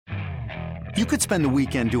You could spend the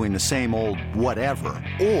weekend doing the same old whatever,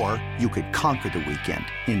 or you could conquer the weekend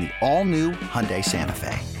in the all-new Hyundai Santa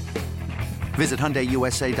Fe. Visit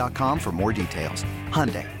HyundaiUSA.com for more details.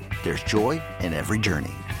 Hyundai, there's joy in every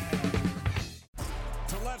journey.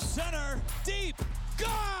 To left center, deep,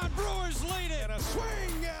 gone! Brewers lead it! And a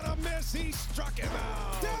swing and a miss, he struck him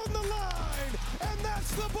out! Down the line, and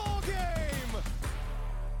that's the ball game!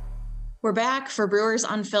 We're back for Brewers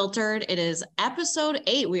Unfiltered. It is episode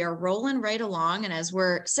 8. We are rolling right along. And as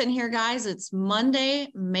we're sitting here, guys, it's Monday,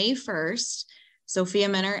 May 1st. Sophia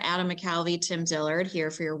Minner, Adam McCalvey, Tim Dillard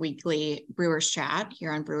here for your weekly Brewers chat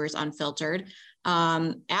here on Brewers Unfiltered.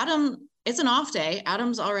 Adam, it's an off day.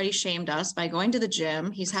 Adam's already shamed us by going to the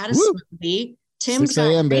gym. He's had a smoothie. Tim's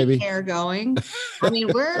got great hair going. I mean,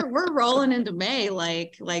 we're rolling into May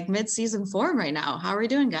like mid-season form right now. How are we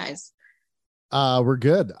doing, guys? We're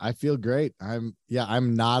good. I feel great. I'm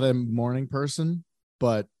not a morning person,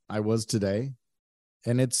 but I was today,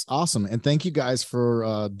 and it's awesome. And thank you guys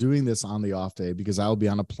for doing this on the off day, because I'll be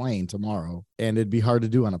on a plane tomorrow and it'd be hard to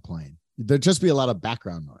do on a plane. There'd just be a lot of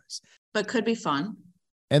background noise, but could be fun.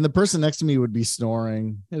 And the person next to me would be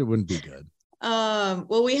snoring. It wouldn't be good.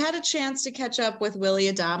 Well, we had a chance to catch up with Willy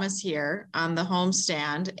Adames here on the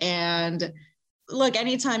homestand, and look,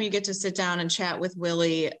 anytime you get to sit down and chat with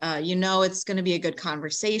Willy, it's going to be a good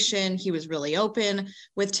conversation. He was really open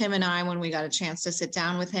with Tim and I when we got a chance to sit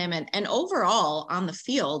down with him. And overall on the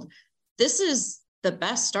field, this is the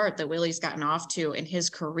best start that Willy's gotten off to in his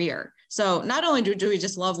career. So not only do we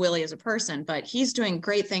just love Willy as a person, but he's doing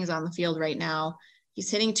great things on the field right now.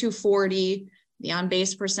 He's hitting 240. The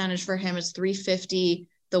on-base percentage for him is 350.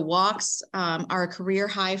 The walks are a career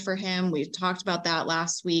high for him. We talked about that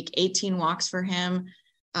last week, 18 walks for him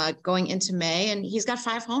going into May. And he's got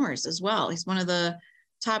 5 homers as well. He's one of the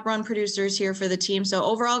top run producers here for the team. So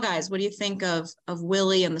overall, guys, what do you think of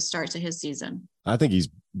Willy and the start to his season? I think he's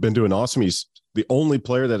been doing awesome. He's the only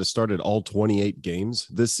player that has started all 28 games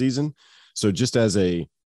this season. So just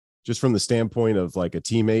from the standpoint of like a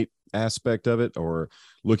teammate aspect of it, or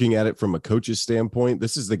looking at it from a coach's standpoint,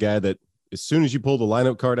 this is the guy that, as soon as you pull the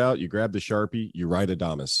lineup card out, you grab the Sharpie, you write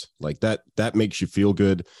Adames. Like that makes you feel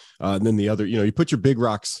good. And then the other, you put your big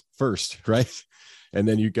rocks first, right? And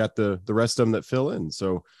then you got the rest of them that fill in.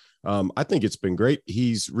 So I think it's been great.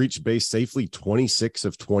 He's reached base safely 26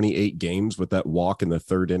 of 28 games with that walk in the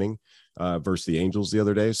 3rd inning versus the Angels the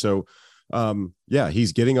other day. So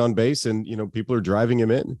he's getting on base, and, people are driving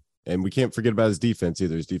him in, and we can't forget about his defense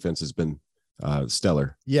either. His defense has been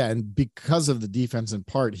stellar. Yeah. And because of the defense in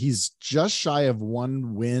part, he's just shy of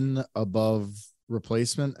 1 win above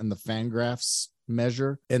replacement in the Fangraphs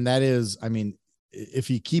measure. And that is, I mean, if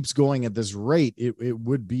he keeps going at this rate, it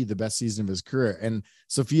would be the best season of his career. And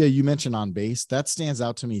Sophia, you mentioned on base, that stands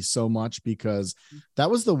out to me so much, because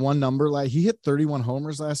that was the one number. Like, he hit 31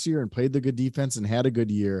 homers last year and played the good defense and had a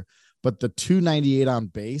good year, but the 298 on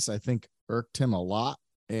base, I think, irked him a lot.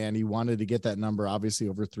 And he wanted to get that number obviously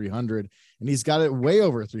over 300, and he's got it way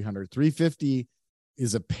over 300. 350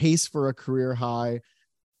 is a pace for a career high.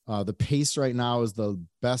 The pace right now is the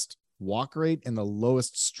best walk rate and the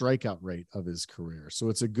lowest strikeout rate of his career. So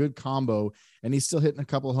it's a good combo, and he's still hitting a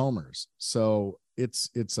couple homers. So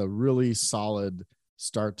it's a really solid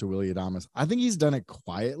start to Willy Adames. I think he's done it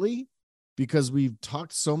quietly, because we've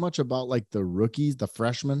talked so much about like the rookies, the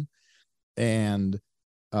freshmen, and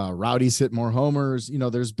Rowdy's hit more homers.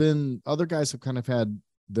 There's been other guys have kind of had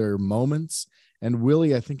their moments, and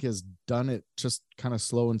Willy, I think, has done it just kind of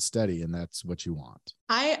slow and steady, and that's what you want.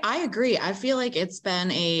 I agree. I feel like it's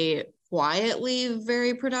been a quietly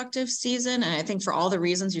very productive season, and I think for all the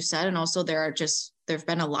reasons you said, and also there've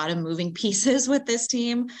been a lot of moving pieces with this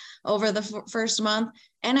team over the first month.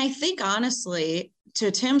 And I think, honestly,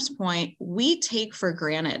 to Tim's point, we take for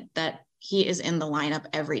granted that he is in the lineup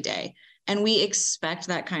every day, and we expect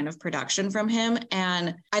that kind of production from him.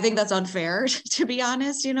 And I think that's unfair, to be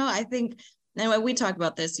honest. I think, and when we talk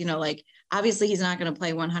about this, like, obviously he's not going to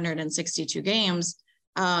play 162 games.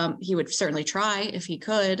 He would certainly try if he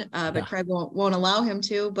could, but Craig won't allow him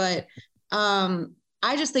to. But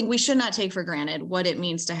I just think we should not take for granted what it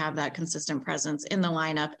means to have that consistent presence in the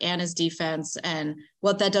lineup and his defense, and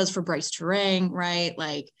what that does for Bryce Terang, right?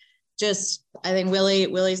 Like, I think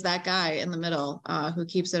Willy's that guy in the middle who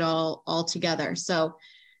keeps it all together. So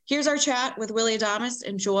here's our chat with Willy Adames.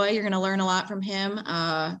 Enjoy. You're going to learn a lot from him.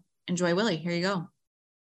 Enjoy, Willy. Here you go.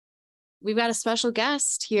 We've got a special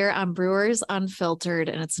guest here on Brewers Unfiltered,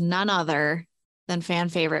 and it's none other than fan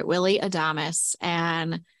favorite Willy Adames.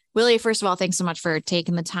 And Willy, first of all, thanks so much for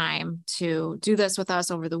taking the time to do this with us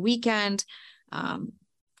over the weekend. And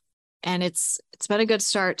it's been a good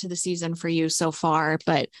start to the season for you so far,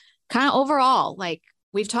 but kind of overall, like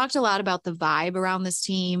we've talked a lot about the vibe around this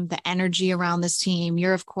team, the energy around this team.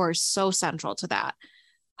 You're, of course, so central to that.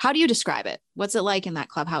 How do you describe it? What's it like in that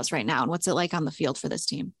clubhouse right now? And what's it like on the field for this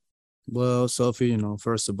team? Well, Sophie,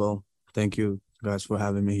 first of all, thank you guys for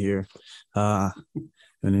having me here. And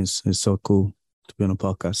it's so cool to be on a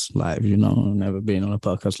podcast live, never been on a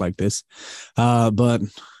podcast like this. But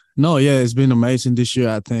no, yeah, it's been amazing this year.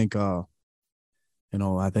 I think, I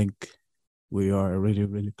think we are really,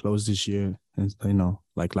 really close this year. And,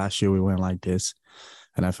 like last year we went like this.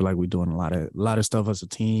 And I feel like we're doing a lot of stuff as a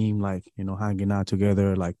team, like, hanging out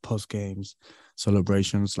together, like post games,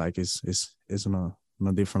 celebrations, like it's on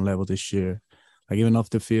a different level this year. Like even off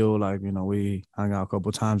the field, like, we hung out a couple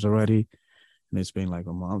of times already and it's been like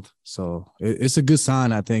a month. So it's a good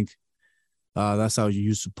sign. I think that's how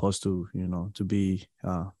you're supposed to, to be,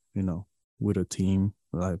 with a team.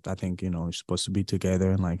 Like, I think, you're supposed to be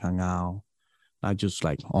together and like hang out, not just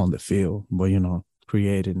like on the field, but,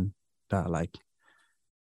 creating that like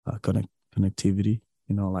connectivity,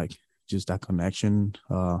 like just that connection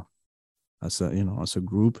as a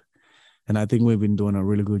group. And I think we've been doing a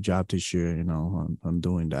really good job this year, on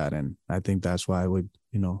doing that. And I think that's why we,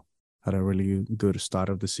 had a really good start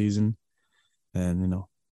of the season. And,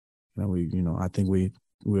 I think we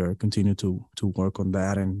are continuing to work on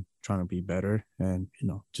that and trying to be better and,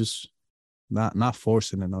 just not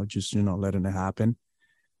forcing it, just, letting it happen.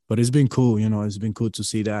 But it's been cool, it's been cool to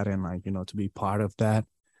see that and like, to be part of that.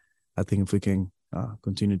 I think if we can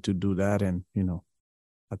continue to do that and,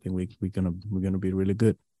 I think we're gonna be really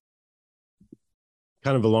good.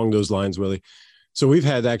 Kind of along those lines, Willie. So we've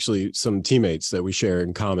had actually some teammates that we share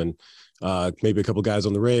in common, maybe a couple of guys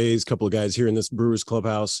on the Rays, a couple of guys here in this Brewers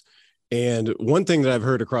clubhouse. And one thing that I've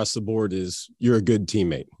heard across the board is you're a good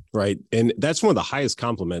teammate, right? And that's one of the highest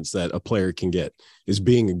compliments that a player can get is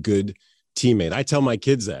being a good teammate. I tell my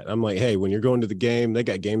kids that. I'm like, hey, when you're going to the game, they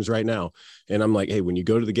got games right now. And I'm like, hey, when you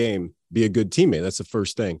go to the game, be a good teammate. That's the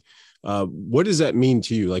first thing. What does that mean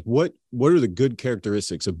to you? Like, what are the good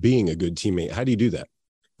characteristics of being a good teammate? How do you do that?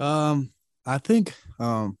 I think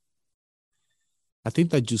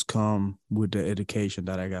that just come with the education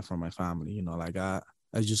that I got from my family. Like I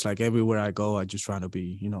just like everywhere I go, I just try to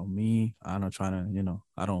be, me. I'm not trying to,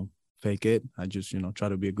 I don't fake it. I just, try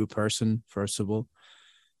to be a good person, first of all.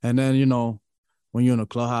 And then, when you're in a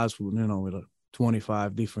clubhouse, with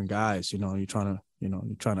 25 different guys, you're trying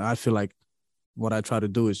to, I feel like what I try to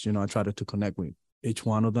do is, I try to connect with each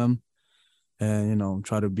one of them and,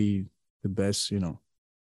 try to be the best,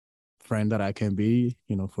 friend that I can be,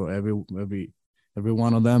 for every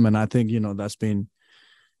one of them. And I think,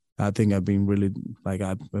 I've been really, like,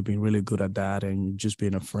 I've been really good at that and just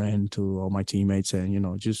being a friend to all my teammates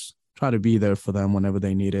and, just try to be there for them whenever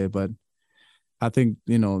they need it. But I think,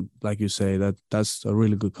 like you say, that's a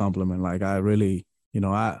really good compliment. Like I really,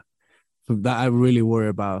 I really worry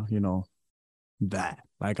about, that.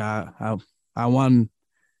 Like I want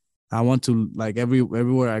to, like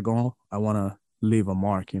everywhere I go, I want to leave a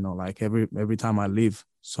mark, like every time I leave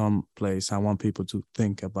some place, I want people to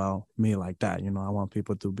think about me like that. I want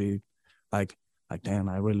people to be like, damn,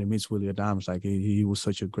 I really miss Willy Adams. Like he was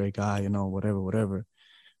such a great guy, whatever.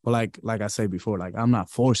 But like I said before, like I'm not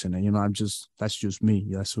forcing it, that's just me.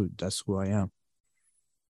 That's who I am.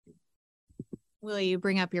 Willie, you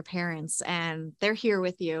bring up your parents and they're here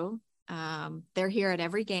with you. They're here at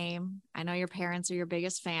every game. I know your parents are your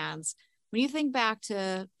biggest fans. When you think back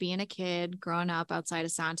to being a kid growing up outside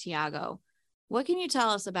of Santiago, what can you tell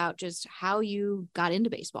us about just how you got into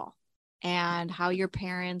baseball and how your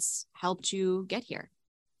parents helped you get here?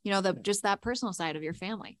 Just that personal side of your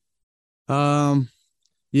family.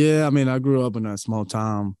 Yeah, I mean, I grew up in a small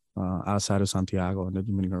town outside of Santiago in the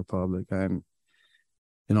Dominican Republic. And,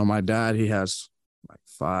 my dad, he has like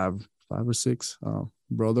five or six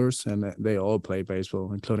brothers, and they all play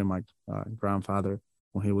baseball, including my grandfather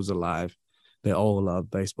when he was alive. They all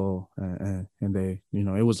love baseball, and they,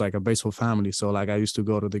 it was like a baseball family. So, like, I used to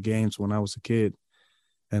go to the games when I was a kid,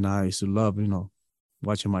 and I used to love,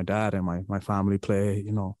 watching my dad and my family play,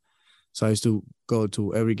 So I used to go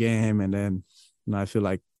to every game, and then, I feel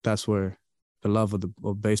like that's where the love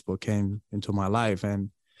of baseball came into my life.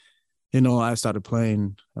 And, I started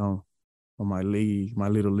playing on my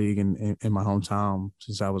little league in my hometown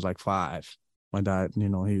since I was like 5. My dad, he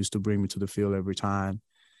used to bring me to the field every time.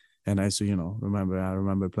 And I used to, I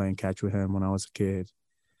remember playing catch with him when I was a kid.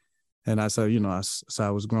 And as I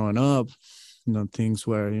was growing up, things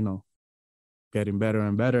were, getting better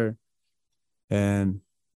and better. And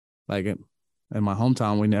like in my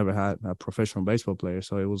hometown, we never had a professional baseball player.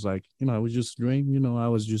 So it was like, it was just a dream. I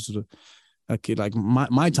was just a kid. Like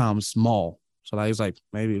my town was small. So like it's like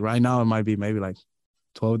maybe right now it might be maybe like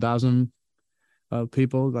 12,000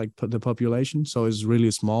 people, like the population. So it's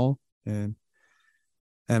really small. And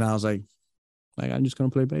I was like I'm just gonna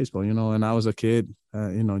play baseball, you know. And I was a kid,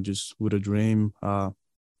 you know, just with a dream. I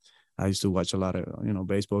used to watch a lot of, you know,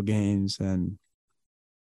 baseball games, and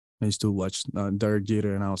I used to watch Derek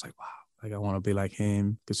Jeter, and I was like, wow, like I want to be like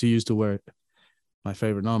him, because he used to wear my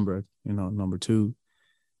favorite number, you know, number 2,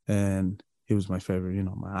 and he was my favorite, you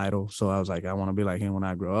know, my idol. So I was like, I want to be like him when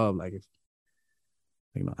I grow up. Like, if,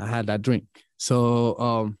 you know, I had that dream.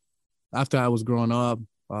 So after I was growing up,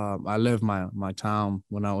 I left my town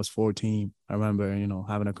when I was 14. I remember, you know,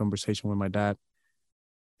 having a conversation with my dad.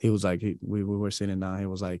 He was like, we were sitting down. He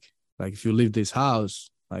was like, if you leave this house,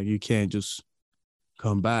 like you can't just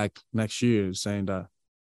come back next year saying that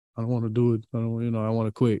I don't want to do it. I don't, you know, I want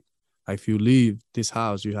to quit. Like if you leave this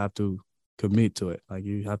house, you have to commit to it. Like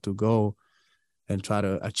you have to go and try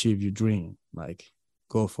to achieve your dream. Like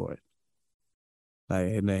go for it.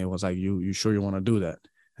 Like, and then it was like, you sure you want to do that?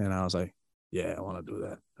 And I was like, yeah, I want to do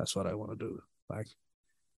that. That's what I want to do. Like,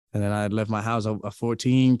 and then I left my house at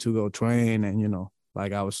 14 to go train, and you know,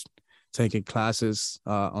 like I was taking classes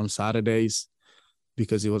on Saturdays,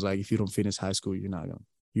 because it was like, if you don't finish high school, you're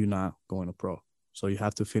not going to pro. So you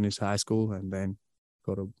have to finish high school and then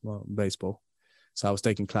go to baseball. So I was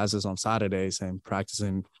taking classes on Saturdays and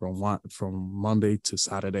practicing from Monday to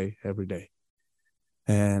Saturday every day.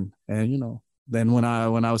 And you know, then when I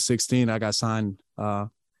was 16, I got signed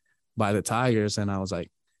by the Tigers, and I was like,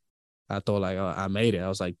 I thought like, oh, I made it. I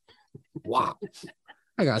was like, wow,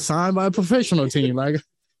 I got signed by a professional team. Like,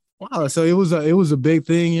 wow. So it was a big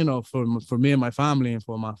thing, you know, for me and my family, and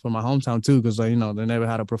for my hometown too, because you know, they never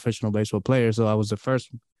had a professional baseball player, so I was the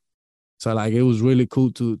first. So like it was really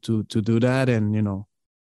cool to do that, and you know,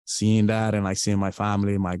 seeing that, and like seeing my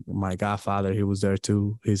family, my godfather, he was there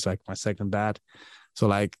too. He's like my second dad. So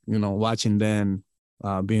like, you know, watching them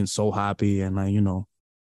being so happy, and like, you know,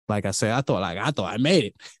 like I said, I thought I made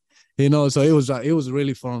it, you know. So it was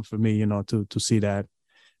really fun for me, you know, to see that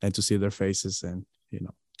and to see their faces, and you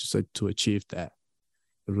know, just to achieve that.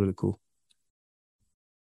 It was really cool.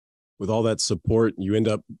 With all that support, you end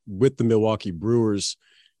up with the Milwaukee Brewers,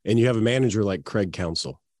 and you have a manager like Craig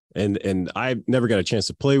Counsell. And I never got a chance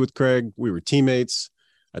to play with Craig. We were teammates.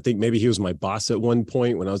 I think maybe he was my boss at one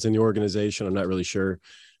point when I was in the organization. I'm not really sure.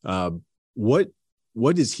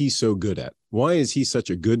 What is he so good at? Why is he such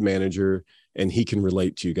a good manager, and he can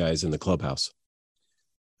relate to you guys in the clubhouse?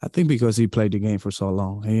 I think because he played the game for so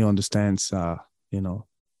long. He understands, you know,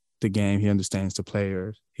 the game. He understands the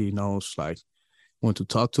players. He knows like when to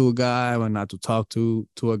talk to a guy, when not to talk to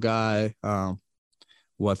a guy,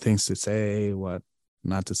 what things to say, what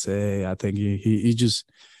not to say. I think he just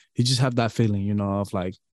have that feeling, you know, of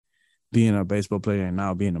like being a baseball player and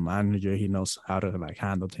now being a manager. He knows how to like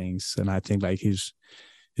handle things. And I think like his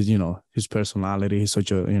you know, his personality, he's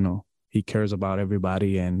such a, you know, he cares about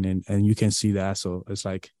everybody, and you can see that. So it's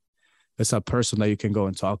like, it's a person that you can go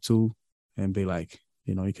and talk to and be like,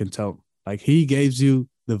 you know, you can tell, like he gives you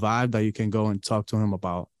the vibe that you can go and talk to him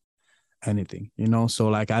about anything, you know. So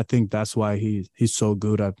like I think that's why he's so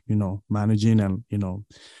good at, you know, managing and, you know,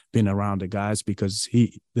 being around the guys, because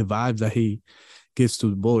the vibe that he gives to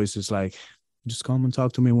the boys is like, just come and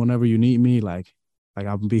talk to me whenever you need me, like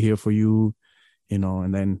I'll be here for you, you know.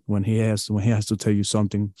 And then when he has to tell you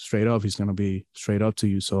something straight up, he's gonna be straight up to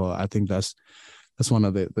you. So I think that's one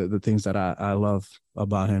of the things that I love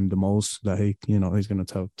about him the most, that he, you know, he's gonna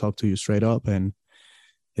talk to you straight up, and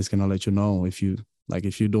he's gonna let you know if you're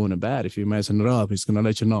doing it bad, if you're messing it up, he's gonna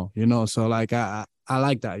let you know, you know. So like I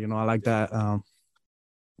like that, you know, I like that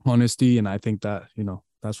honesty, and I think that, you know,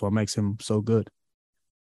 that's what makes him so good.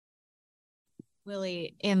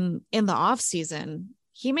 Willy, in the off season,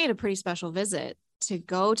 he made a pretty special visit to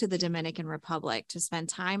go to the Dominican Republic, to spend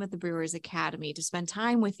time at the Brewers Academy, to spend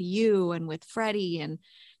time with you and with Freddie, and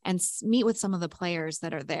meet with some of the players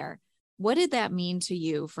that are there. What did that mean to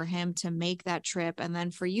you for him to make that trip, and then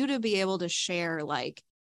for you to be able to share like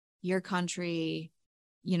your country,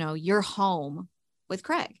 you know, your home with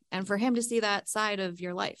Craig, and for him to see that side of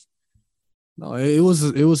your life? No, it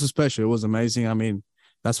was special. It was amazing. I mean,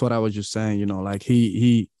 that's what I was just saying, you know, like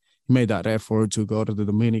he made that effort to go to the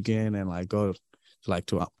Dominican and like go like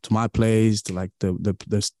to my place, to like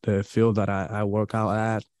the field that I work out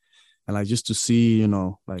at, and like just to see, you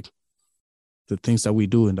know, like the things that we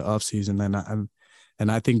do in the off season.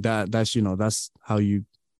 And I think that's, you know, that's how you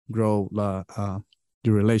grow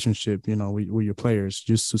your relationship, you know, with your players,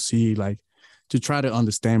 just to see, like, to try to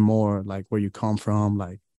understand more, like where you come from,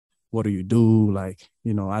 like what do you do, like,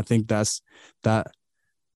 you know. I think that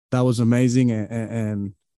was amazing,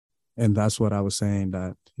 and and that's what I was saying,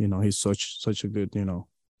 that, you know, he's such a good, you know,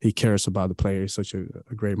 he cares about the player. He's such a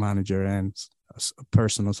great manager and a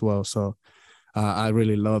person as well. So I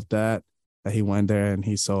really loved that he went there and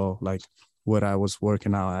he saw like what I was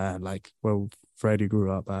working out at, like where Freddie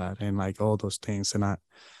grew up at, and like all those things. And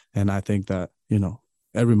I think that, you know,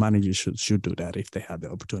 every manager should do that if they had the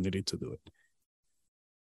opportunity to do it.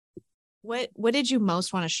 What did you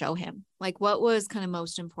most want to show him? Like, what was kind of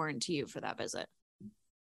most important to you for that visit?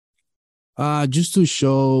 Just to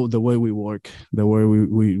show the way we work, the way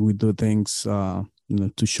we do things, you know,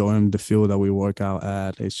 to show him the field that we work out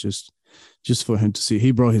at. It's just for him to see.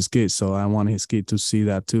 He brought his kids, so I want his kid to see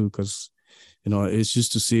that too, because, you know, it's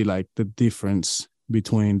just to see like the difference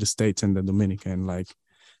between the States and the Dominican, like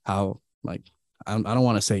how, like, I don't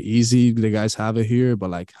want to say easy the guys have it here, but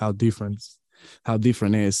like how different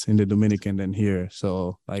is in the Dominican than here.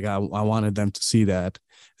 So like I wanted them to see that,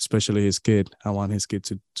 especially his kid. I want his kid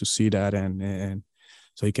to see that and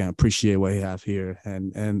so he can appreciate what he have here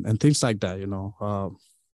and things like that, you know.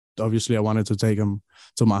 Obviously I wanted to take him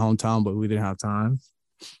to my hometown, but we didn't have time,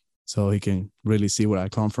 so he can really see where I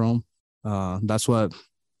come from. That's what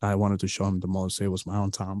I wanted to show him the most. It was my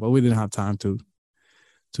hometown, but we didn't have time to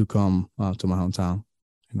come to my hometown,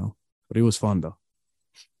 you know. But it was fun though.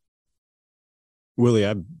 Willie,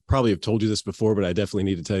 I probably have told you this before, but I definitely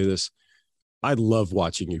need to tell you this. I love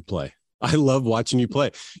watching you play. I love watching you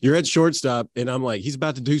play. You're at shortstop, and I'm like, he's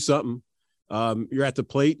about to do something. You're at the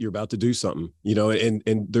plate, you're about to do something, you know, and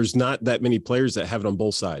there's not that many players that have it on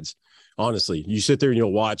both sides. Honestly, you sit there and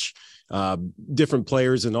you'll watch different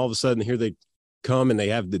players, and all of a sudden here they come and they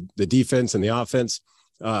have the defense and the offense.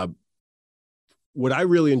 What I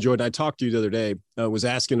really enjoyed, and I talked to you the other day, was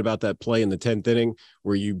asking about that play in the 10th inning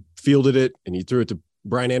where you fielded it and you threw it to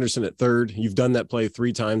Brian Anderson at third. You've done that play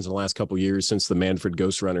 3 times in the last couple of years since the Manfred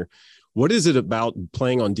Ghost Runner. What is it about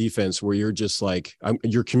playing on defense where you're just like,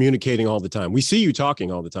 you're communicating all the time? We see you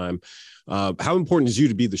talking all the time. How important is you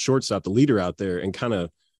to be the shortstop, the leader out there, and kind of,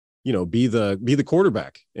 you know, be the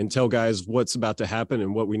quarterback and tell guys what's about to happen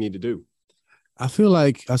and what we need to do? I feel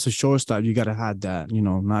like as a shortstop, you got to have that, you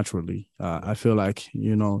know, naturally. I feel like,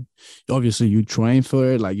 you know, obviously you train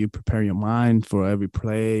for it, like you prepare your mind for every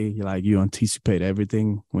play, like you anticipate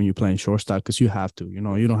everything when you're playing shortstop, because you have to, you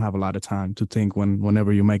know, you don't have a lot of time to think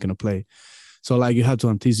whenever you're making a play. So like you have to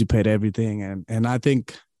anticipate everything. And I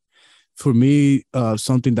think for me,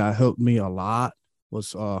 something that helped me a lot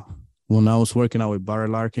was when I was working out with Barry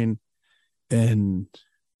Larkin and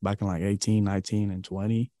back in like 18, 19, and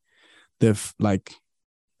 20. Like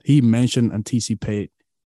he mentioned anticipate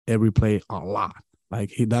every play a lot.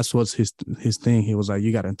 Like that's what's his thing. He was like,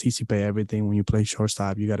 you got to anticipate everything when you play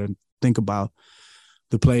shortstop. You got to think about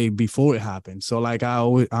the play before it happens. So like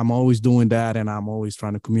I'm always doing that, and I'm always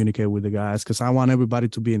trying to communicate with the guys because I want everybody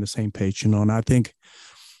to be in the same page, you know. And I think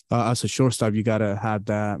as a shortstop, you got to have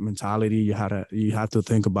that mentality. You have to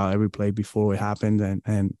think about every play before it happens,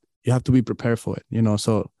 and you have to be prepared for it, you know.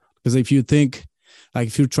 So because if you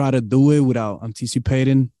try to do it without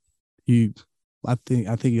anticipating, I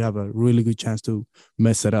think you have a really good chance to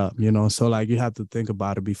mess it up, you know. So like you have to think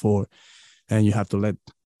about it before, and you have to let,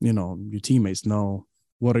 you know, your teammates know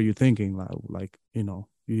what are you thinking. Like you know,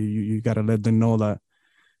 you got to let them know that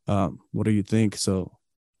what do you think, so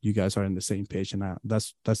you guys are in the same page. And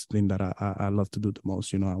that's the thing that I love to do the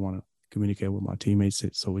most. You know, I want to communicate with my teammates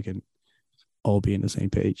so we can all be in the same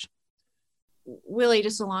page. Willie,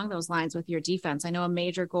 just along those lines with your defense, I know a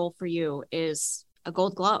major goal for you is a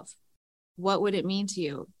Gold Glove. What would it mean to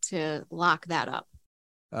you to lock that up?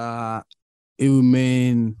 It would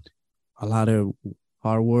mean a lot of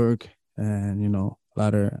hard work and, you know, a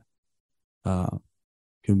lot of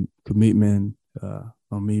commitment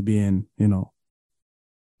on me being, you know,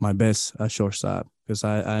 my best at shortstop, because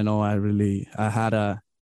I know I had a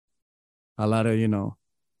lot of, you know,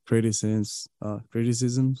 criticisms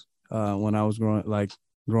when I was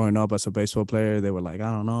growing up as a baseball player. They were like,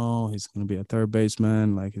 I don't know, he's gonna be a third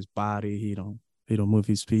baseman. Like his body, he don't move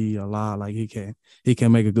his feet a lot. Like he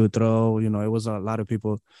can make a good throw. You know, it was a lot of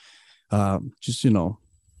people just, you know,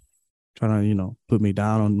 trying to, you know, put me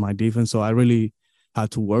down on my defense. So I really had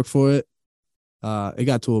to work for it. It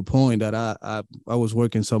got to a point that I was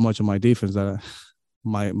working so much on my defense that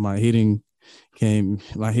my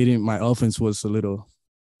offense was a little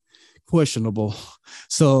questionable.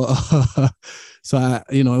 So I,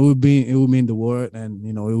 you know, it would mean the word, and,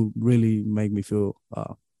 you know, it would really make me feel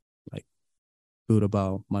like good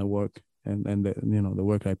about my work and the, you know, the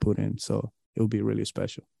work I put in. So it would be really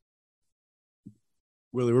special.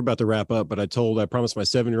 Willie, we're about to wrap up, but I promised my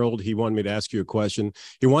 7-year-old, he wanted me to ask you a question.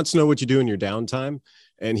 He wants to know what you do in your downtime,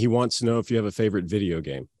 and he wants to know if you have a favorite video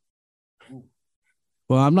game.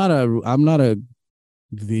 Well, I'm not a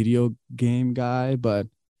video game guy, but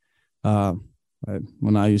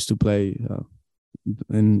when I used to play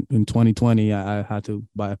in 2020, I had to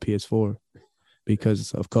buy a PS4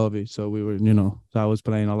 because of COVID. So we were, so I was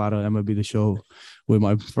playing a lot of MLB The Show with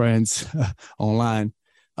my friends online.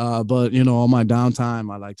 But on my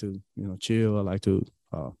downtime, I like to, chill. I like to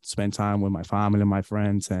spend time with my family and my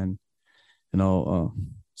friends, and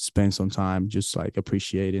spend some time just like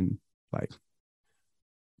appreciating like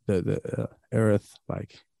the earth,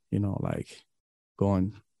 like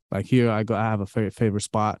going like here. I have a favorite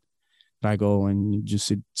spot that I go and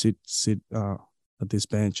just sit at this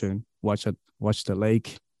bench and watch the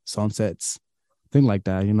lake, sunsets, thing like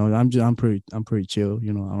that. I'm pretty chill. I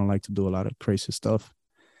don't like to do a lot of crazy stuff.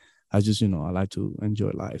 I just, I like to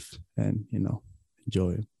enjoy life and,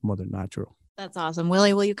 enjoy Mother Natural. That's awesome.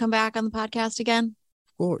 Willy, will you come back on the podcast again?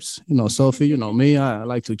 Of course. Sophie, me, I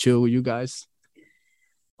like to chill with you guys.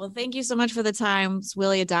 Well, thank you so much for the time. It's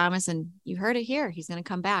Willy Adames, and you heard it here. He's going to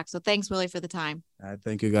come back. So thanks, Willy, for the time.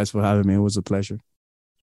 Thank you guys for having me. It was a pleasure.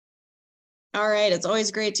 All right. It's always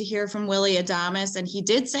great to hear from Willy Adames. And he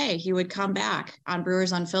did say he would come back on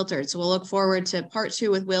Brewers Unfiltered. So we'll look forward to part 2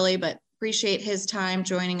 with Willy, but appreciate his time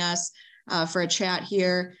joining us for a chat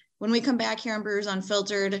here. When we come back here on Brewers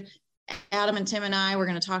Unfiltered, Adam and Tim and I, we're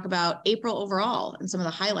going to talk about April overall and some of the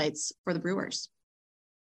highlights for the Brewers.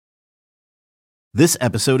 This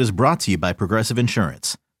episode is brought to you by Progressive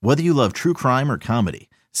Insurance. Whether you love true crime or comedy,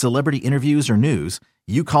 celebrity interviews or news,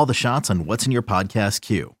 you call the shots on what's in your podcast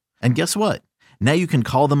queue. And guess what? Now you can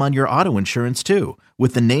call them on your auto insurance too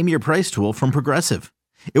with the Name Your Price tool from Progressive.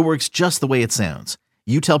 It works just the way it sounds.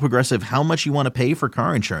 You tell Progressive how much you want to pay for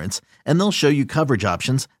car insurance, and they'll show you coverage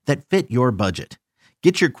options that fit your budget.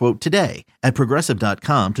 Get your quote today at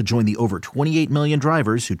Progressive.com to join the over 28 million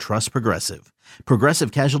drivers who trust Progressive.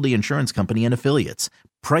 Progressive Casualty Insurance Company and Affiliates.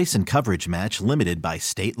 Price and coverage match limited by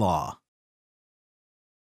state law.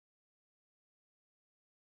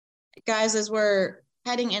 Guys, as we're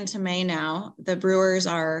heading into May now, the Brewers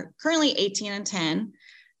are currently 18-10.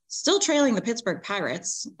 Still trailing the Pittsburgh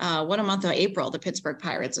Pirates. What a month of April the Pittsburgh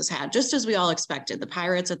Pirates has had, just as we all expected. The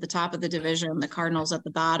Pirates at the top of the division, the Cardinals at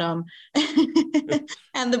the bottom,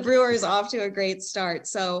 and the Brewers off to a great start.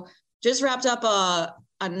 So just wrapped up a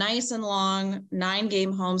nice and long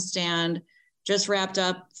 9-game homestand, just wrapped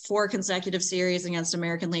up 4 consecutive series against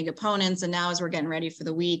American League opponents. And now as we're getting ready for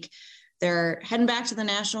the week, they're heading back to the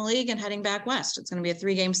National League and heading back west. It's going to be a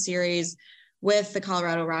 3-game series with the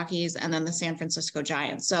Colorado Rockies and then the San Francisco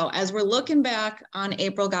Giants. So as we're looking back on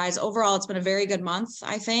April, guys, overall, it's been a very good month,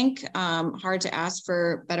 I think. Hard to ask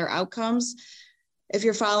for better outcomes if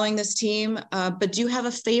you're following this team. But do you have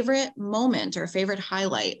a favorite moment or a favorite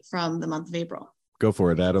highlight from the month of April? Go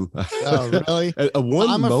for it, Adam. Oh, really?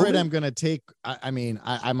 I'm afraid I'm going to take,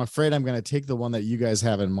 I'm afraid I'm going to take the one that you guys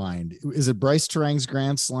have in mind. Is it Bryce Terang's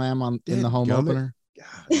grand slam in the home opener?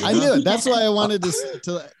 I knew it. That's why I wanted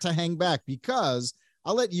to hang back, because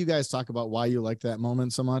I'll let you guys talk about why you like that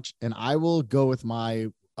moment so much. And I will go with my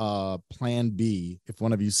plan B. If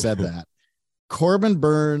one of you said that, Corbin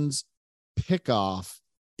Burns pickoff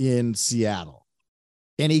in Seattle,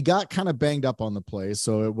 and he got kind of banged up on the play.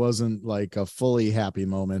 So it wasn't like a fully happy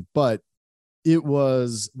moment, but it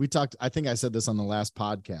was, I think I said this on the last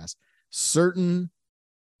podcast. Certain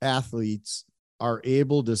athletes are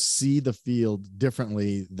able to see the field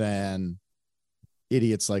differently than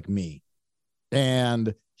idiots like me.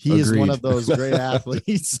 And he is one of those great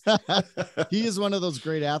athletes. He is one of those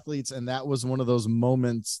great athletes. And that was one of those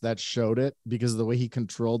moments that showed it, because of the way he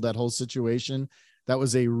controlled that whole situation. That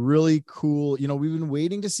was a really cool, we've been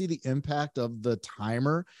waiting to see the impact of the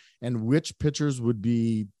timer and which pitchers would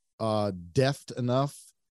be deft enough,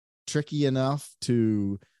 tricky enough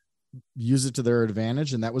to use it to their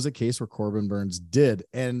advantage. And that was a case where Corbin Burns did.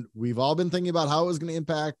 And we've all been thinking about how it was going to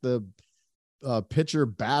impact the pitcher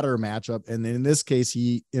batter matchup. And in this case,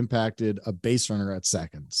 he impacted a base runner at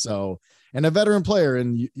second. So, and a veteran player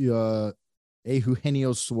in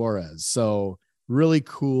Eugenio Suarez. So really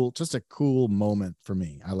cool, just a cool moment for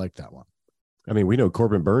me. I like that one. I mean, we know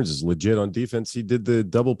Corbin Burns is legit on defense. He did the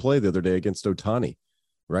double play the other day against Ohtani,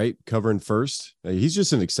 right? Covering first. He's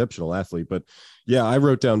just an exceptional athlete. But yeah, I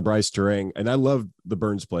wrote down Bryce Terang, and I love the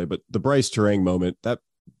Burns play, but the Bryce Terang moment,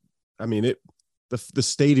 the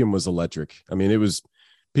stadium was electric. I mean, it was,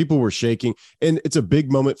 people were shaking, and it's a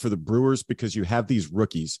big moment for the Brewers because you have these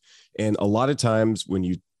rookies. And a lot of times when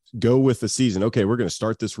you go with the season, okay, we're going to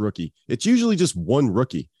start this rookie, it's usually just one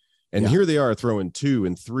rookie. And here they are throwing 2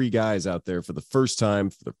 and 3 guys out there for the first time,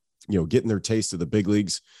 for the, getting their taste of the big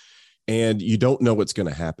leagues. And you don't know what's going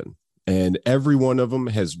to happen. And every one of them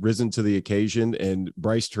has risen to the occasion, and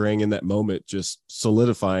Bryce Terang in that moment just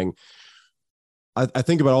solidifying. I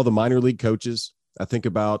think about all the minor league coaches. I think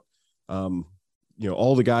about,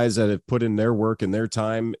 all the guys that have put in their work and their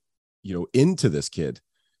time, into this kid.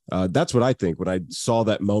 That's what I think when I saw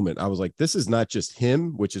that moment. I was like, this is not just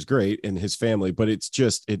him, which is great, and his family, but it's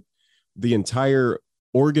just the entire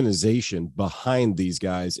organization behind these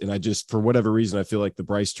guys. And I just, for whatever reason, I feel like the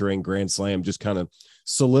Bryce Terang Grand Slam just kind of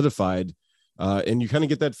solidified. And you kind of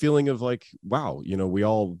get that feeling of like, wow, we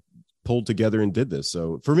all pulled together and did this.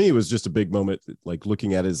 So for me, it was just a big moment, like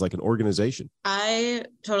looking at it as like an organization. I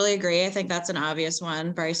totally agree. I think that's an obvious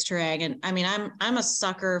one, Bryce Terang. And I mean, I'm a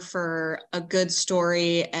sucker for a good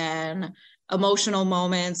story and emotional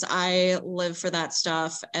moments. I live for that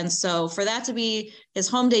stuff. And so for that to be his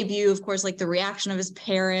home debut, of course, like the reaction of his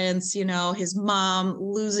parents, his mom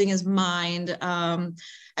losing his mind.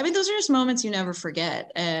 I mean, those are just moments you never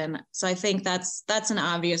forget. And so I think that's an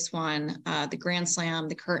obvious one. The Grand Slam,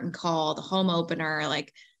 the curtain call, the home opener,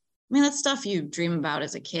 that's stuff you dream about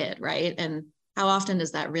as a kid, right? And how often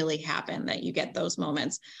does that really happen that you get those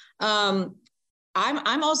moments? I'm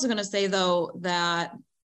also going to say though, that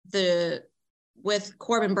with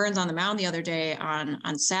Corbin Burnes on the mound the other day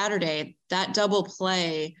on Saturday, that double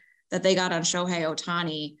play that they got on Shohei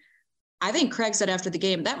Ohtani, I think Craig said after the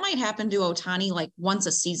game, that might happen to Ohtani like once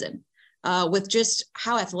a season, with just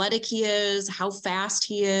how athletic he is, how fast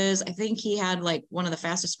he is. I think he had like one of the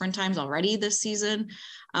fastest sprint times already this season.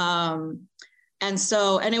 And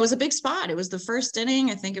it was a big spot. It was the first inning.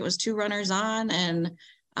 I think it was 2 runners on, and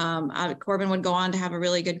Corbin would go on to have a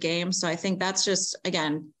really good game. So I think that's just,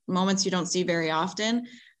 again, moments you don't see very often.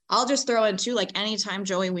 I'll just throw in too, like anytime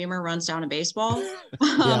Joey Wiemer runs down a baseball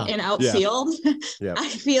in outfield, I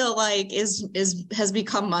feel like has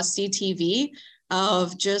become must-see TV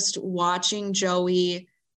of just watching Joey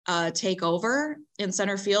take over in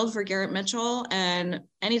center field for Garrett Mitchell. And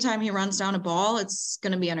anytime he runs down a ball, it's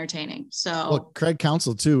going to be entertaining. So well, Craig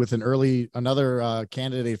Counsell too, with another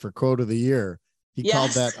candidate for quote of the year. He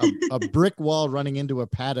called that a brick wall running into a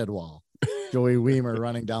padded wall. Joey Wiemer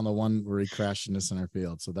running down the one where he crashed into center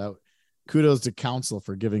field. So that kudos to Counsell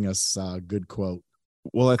for giving us a good quote.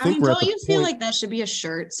 Well, I think don't you feel like that should be a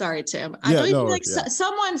shirt? Sorry, Tim.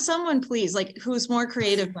 Someone please, like, who's more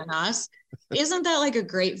creative than us. Isn't that like a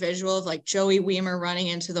great visual of like Joey Wiemer running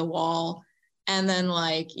into the wall and then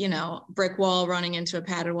brick wall running into a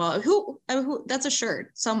padded wall? Who that's a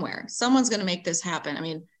shirt somewhere. Someone's going to make this happen. I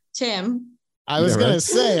mean, Tim, I was going to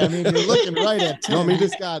say, you're looking right at Tim.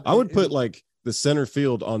 I would put like the center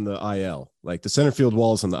field on the IL, like the center field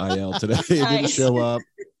walls on the IL today. It didn't show up.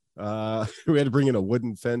 We had to bring in a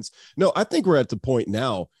wooden fence. No, I think we're at the point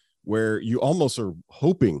now where you almost are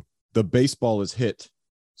hoping the baseball is hit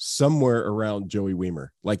somewhere around Joey Wiemer.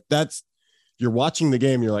 Like you're watching the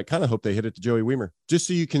game. You're like, kind of hope they hit it to Joey Wiemer just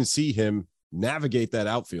so you can see him navigate that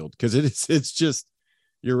outfield. Cause it's just,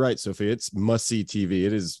 you're right, Sophie. It's must-see TV.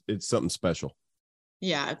 It's something special.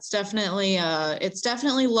 Yeah, it's definitely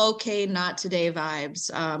low Kane, not today vibes.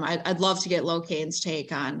 I'd love to get Low Kane's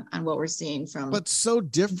take on what we're seeing from. But so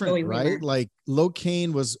different, right? Like Low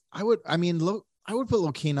Kane was. I would put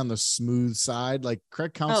Low Kane on the smooth side. Like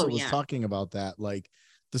Craig Counsell was talking about that. Like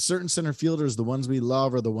the certain center fielders, the ones we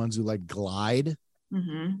love, are the ones who like glide.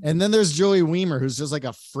 Mm-hmm. And then there's Joey Wiemer, who's just like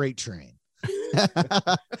a freight train.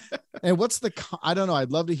 And I don't know.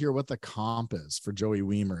 I'd love to hear what the comp is for Joey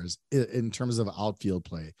Wiemer in terms of outfield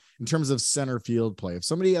play, in terms of center field play. If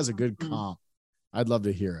somebody has a good comp, I'd love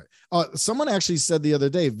to hear it. Someone actually said the other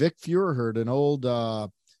day, Vic Feuerherd, an old a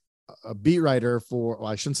beat writer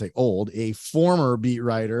I shouldn't say old, a former beat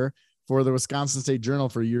writer for the Wisconsin State Journal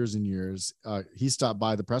for years and years. He stopped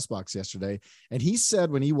by the press box yesterday, and he said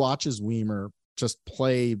when he watches Wiemer just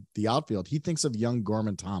play the outfield, he thinks of young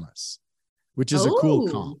Gorman Thomas, which is a cool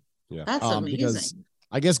comp. Yeah, that's amazing. Because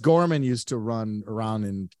I guess Gorman used to run around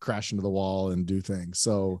and crash into the wall and do things.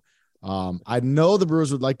 So I know the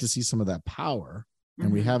Brewers would like to see some of that power,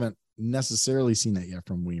 and we haven't necessarily seen that yet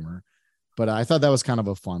from Wiemer. But I thought that was kind of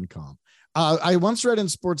a fun comp. I once read in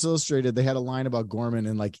Sports Illustrated they had a line about Gorman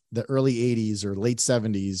in like the early 80s or late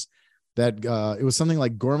 70s that it was something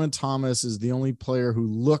like Gorman Thomas is the only player who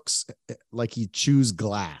looks like he chews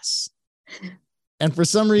glass. And for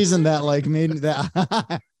some reason that like made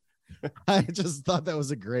that I just thought that was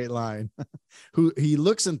a great line. Who he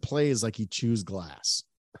looks and plays like he chews glass.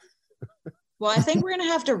 Well, I think we're going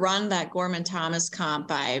to have to run that Gorman Thomas comp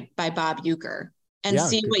by Bob Uecker and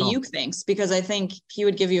see what Uecker thinks, because I think he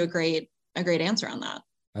would give you a great answer on that.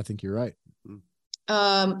 I think you're right.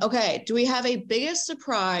 Okay. Do we have a biggest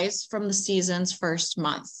surprise from the season's first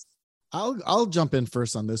month? I'll jump in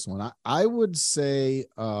first on this one. I would say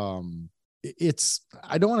I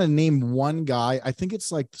don't want to name one guy. I think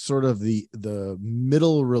it's like sort of the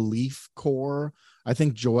middle relief core. I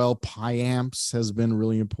think Joel Piamps has been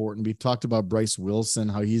really important. We've talked about Bryce Wilson,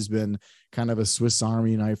 how he's been kind of a Swiss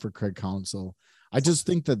Army knife for Craig Counsell. I just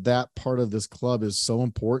think that part of this club is so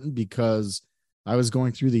important because I was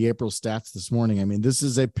going through the April stats this morning. I mean, this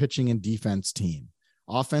is a pitching and defense team.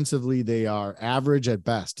 Offensively, they are average at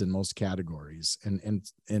best in most categories and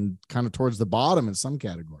kind of towards the bottom in some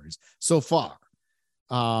categories so far.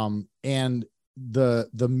 And the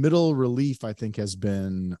middle relief, I think, has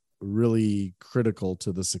been really critical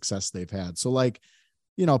to the success they've had. So like,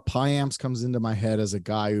 Piamps comes into my head as a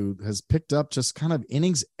guy who has picked up just kind of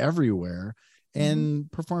innings everywhere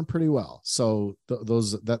and performed pretty well. So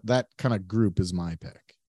that kind of group is my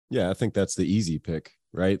pick. Yeah, I think that's the easy pick,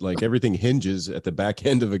 right? Like everything hinges at the back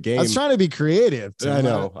end of a game. I was trying to be creative. I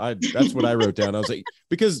know. That's what I wrote down. I was like,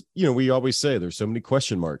 because, we always say there's so many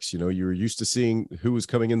question marks. You were used to seeing who was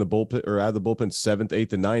coming in the bullpen or out of the bullpen 7th,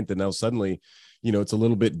 8th, and 9th. And now suddenly, it's a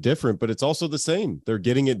little bit different, but it's also the same. They're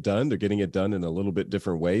getting it done. They're getting it done in a little bit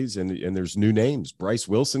different ways. And there's new names. Bryce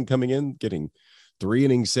Wilson coming in, getting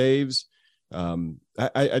 3-inning saves.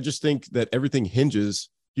 I just think that everything hinges.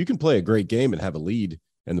 You can play a great game and have a lead,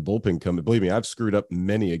 and the bullpen come. Believe me, I've screwed up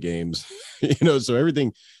many a games, so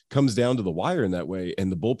everything comes down to the wire in that way.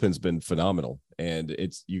 And the bullpen's been phenomenal. And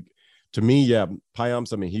to me, yeah,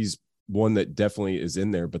 Piamps, I mean, he's one that definitely is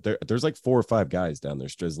in there, but there's like 4 or 5 guys down there.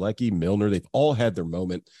 Strzelecki, Milner, they've all had their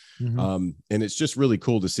moment. And it's just really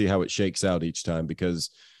cool to see how it shakes out each time because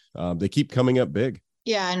they keep coming up big.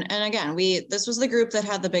 Yeah. And again, this was the group that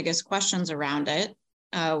had the biggest questions around it.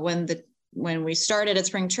 When we started at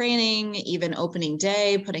spring training, even opening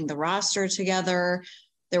day, putting the roster together,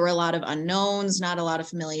 there were a lot of unknowns, not a lot of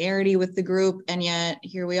familiarity with the group. And yet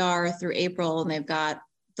here we are through April, and they've got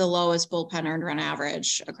the lowest bullpen earned run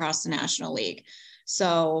average across the National League.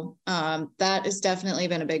 So that has definitely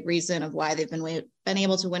been a big reason of why they've been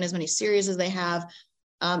able to win as many series as they have.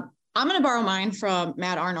 I'm going to borrow mine from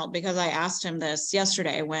Matt Arnold because I asked him this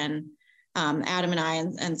yesterday when Adam and I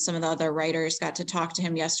and some of the other writers got to talk to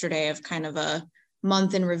him yesterday of kind of a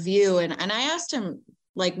month in review. And I asked him,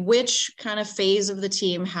 like, which kind of phase of the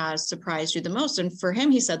team has surprised you the most? And for him,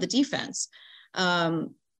 he said the defense.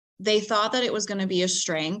 They thought that it was going to be a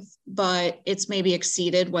strength, but it's maybe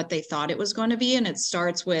exceeded what they thought it was going to be. And it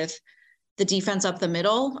starts with the defense up the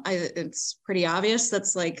middle. It's pretty obvious.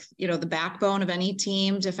 That's like, the backbone of any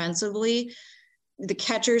team defensively. The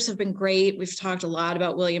catchers have been great. We've talked a lot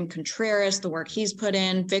about William Contreras, the work he's put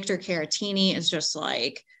in. Victor Caratini is just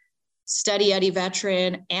like steady Eddie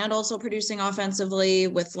veteran and also producing offensively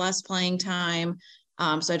with less playing time.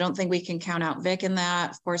 So I don't think we can count out Vic in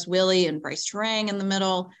that. Of course, Willy and Bryce Terang in the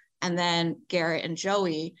middle, and then Garrett and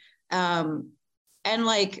Joey. And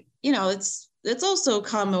it's also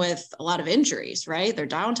come with a lot of injuries, right? They're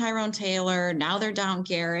down Tyrone Taylor. Now they're down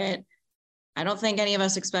Garrett. I don't think any of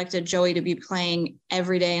us expected Joey to be playing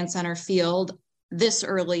every day in center field this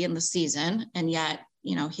early in the season. And yet,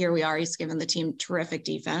 here we are, he's given the team terrific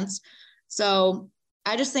defense. So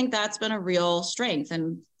I just think that's been a real strength.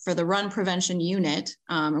 And for the run prevention unit,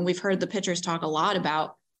 and we've heard the pitchers talk a lot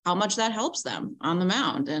about how much that helps them on the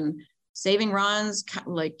mound and saving runs,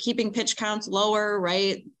 like keeping pitch counts lower,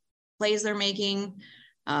 right? Plays they're making,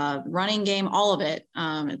 running game, all of it.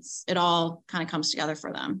 It all kind of comes together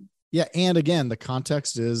for them. Yeah. And again, the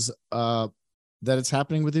context is that it's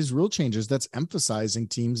happening with these rule changes. That's emphasizing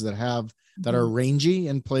teams that are rangy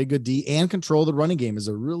and play good D and control the running game is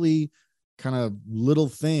a really kind of little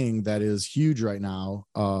thing that is huge right now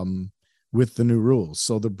with the new rules.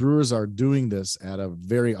 So the Brewers are doing this at a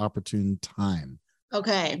very opportune time.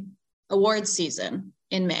 Okay. Awards season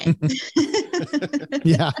in May.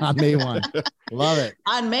 Yeah. On May 1. Love it.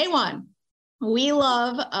 On May 1. We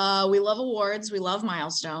love awards. We love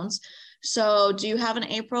milestones. So do you have an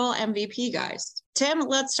April MVP, guys? Tim,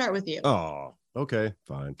 let's start with you. Oh, okay,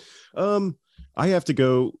 fine. I have to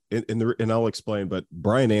go and I'll explain, but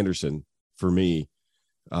Brian Anderson for me,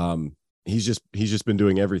 he's just been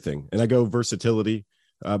doing everything. And I go versatility,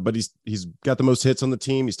 but he's got the most hits on the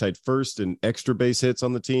team. He's tied first in extra base hits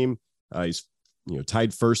on the team. He's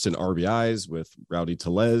tied first in RBIs with Rowdy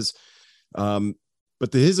Tellez.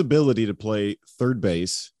 But his ability to play third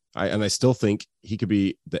base, I still think he could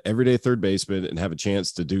be the everyday third baseman and have a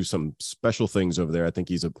chance to do some special things over there. I think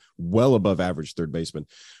he's a well above average third baseman,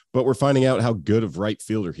 but we're finding out how good of right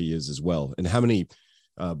fielder he is as well. And how many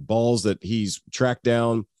balls that he's tracked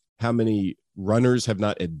down, how many runners have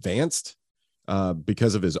not advanced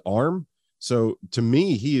because of his arm. So to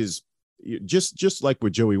me, he is just like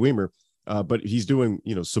with Joey Weimer, but he's doing,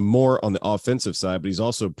 some more on the offensive side, but he's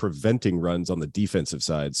also preventing runs on the defensive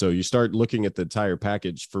side. So you start looking at the entire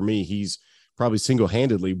package. For me, he's probably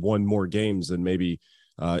single-handedly won more games than maybe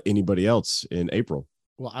anybody else in April.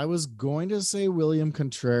 Well, I was going to say William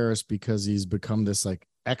Contreras because he's become this like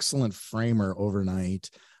excellent framer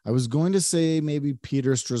overnight. I was going to say maybe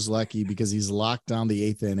Peter Strzelecki because he's locked down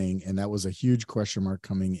the 8th inning, and that was a huge question mark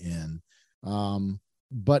coming in.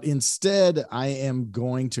 But instead, I am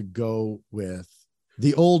going to go with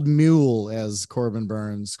the old mule, as Corbin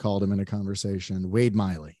Burns called him in a conversation, Wade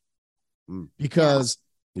Miley, because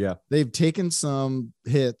they've taken some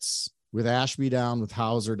hits with Ashby down, with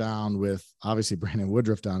Hauser down, with obviously Brandon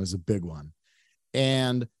Woodruff down is a big one.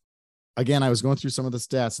 And again, I was going through some of the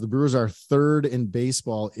stats. The Brewers are 3rd in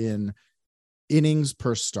baseball in innings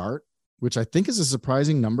per start, which I think is a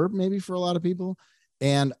surprising number maybe for a lot of people.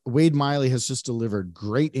 And Wade Miley has just delivered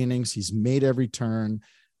great innings. He's made every turn.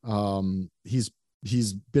 He's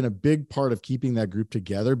been a big part of keeping that group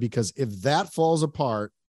together, because if that falls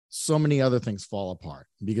apart, so many other things fall apart,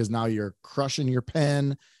 because now you're crushing your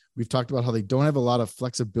pen. We've talked about how they don't have a lot of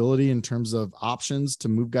flexibility in terms of options to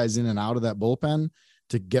move guys in and out of that bullpen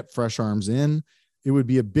to get fresh arms in. It would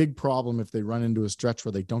be a big problem if they run into a stretch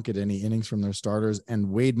where they don't get any innings from their starters.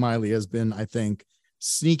 And Wade Miley has been, I think,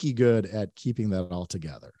 sneaky good at keeping that all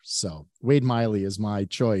together. So Wade Miley is my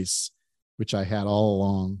choice, which I had all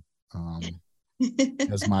along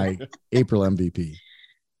as my April MVP.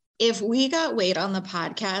 If we got Wade on the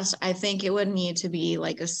podcast, I think it would need to be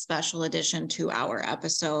like a special edition 2-hour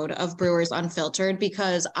episode of Brewers Unfiltered,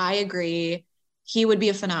 because I agree he would be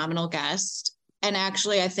a phenomenal guest. And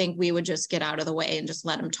actually, I think we would just get out of the way and just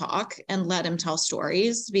let him talk and let him tell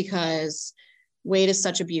stories, because Wade is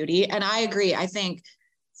such a beauty. And I agree. I think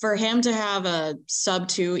for him to have a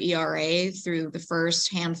sub-2 ERA through the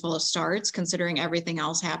first handful of starts, considering everything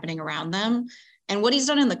else happening around them, and what he's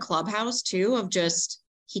done in the clubhouse too, of just,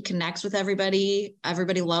 he connects with everybody.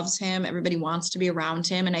 Everybody loves him. Everybody wants to be around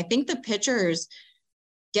him. And I think the pitchers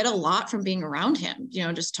get a lot from being around him,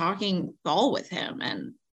 just talking ball with him.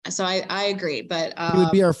 And so I agree, but he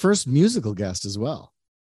would be our first musical guest as well.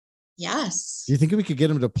 Yes. Do you think we could get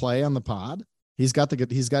him to play on the pod? He's got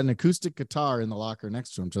an acoustic guitar in the locker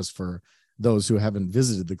next to him, just for those who haven't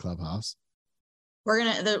visited the clubhouse.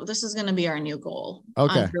 This is going to be our new goal.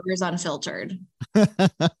 Okay. On Brewers Unfiltered.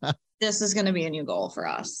 This is going to be a new goal for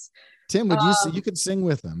us. Tim, you could sing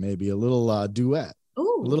with them, maybe a little duet, a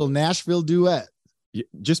little Nashville duet.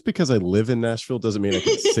 Just because I live in Nashville doesn't mean I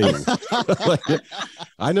can sing.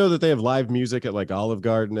 I know that they have live music at like Olive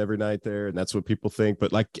Garden every night there, and that's what people think.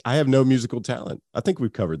 But like, I have no musical talent. I think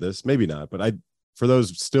we've covered this, maybe not, but for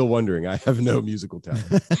those still wondering, I have no musical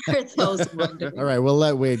talent. For those wondering. All right, we'll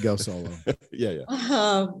let Wade go solo. Yeah.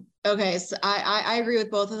 Okay, so I agree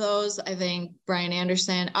with both of those. I think Brian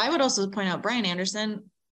Anderson. I would also point out Brian Anderson,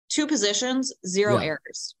 2 positions, 0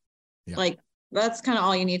 errors. Yeah. Like, that's kind of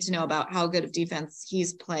all you need to know about how good of defense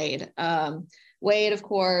he's played. Wade, of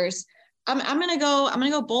course. I'm gonna go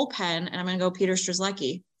bullpen, and I'm gonna go Peter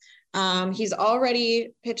Strzelecki. He's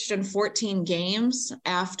already pitched in 14 games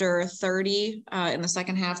after 30 in the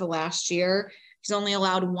second half of last year. He's only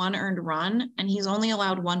allowed 1 earned run, and he's only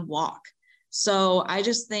allowed 1 walk. So I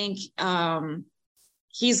just think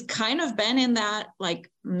he's kind of been in that like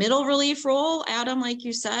middle relief role, Adam, like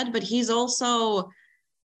you said, but he's also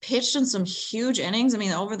pitched in some huge innings. I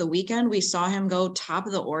mean, over the weekend, we saw him go top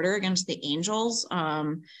of the order against the Angels.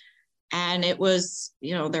 And it was,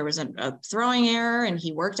 there was a throwing error, and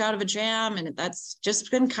he worked out of a jam. And that's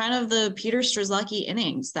just been kind of the Peter Strzelecki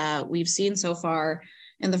innings that we've seen so far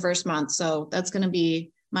in the first month. So that's going to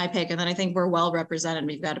be my pick. And then I think we're well represented.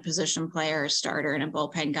 We've got a position player, a starter, and a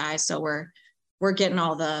bullpen guy. So we're getting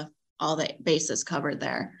all the bases covered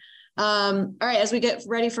there. All right, as we get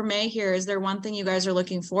ready for May here, is there one thing you guys are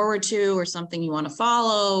looking forward to, or something you want to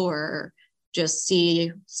follow, or just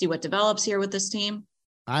see what develops here with this team?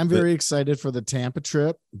 I'm very excited for the Tampa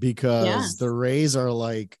trip, because the Rays are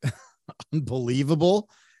like unbelievable.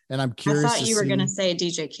 And I'm curious. I thought you were going to say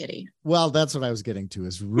DJ Kitty. Well, that's what I was getting to,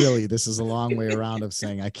 is really, this is a long way around of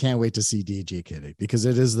saying I can't wait to see DJ Kitty, because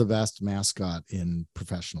it is the best mascot in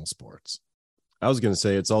professional sports. I was going to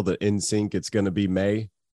say it's all the in sync. It's going to be May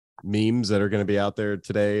memes that are going to be out there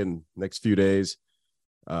today and next few days.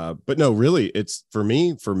 But no, really, it's for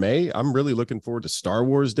May, I'm really looking forward to Star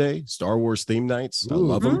Wars Day, Star Wars theme nights. I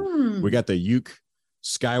love them. We got the Luke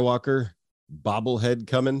Skywalker bobblehead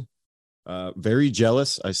coming. Very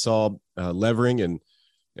jealous. I saw Levering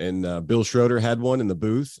and Bill Schroeder had one in the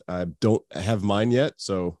booth. I don't have mine yet.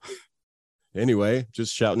 So anyway,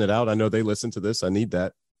 just shouting it out. I know they listen to this. I need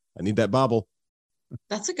that. I need that bobble.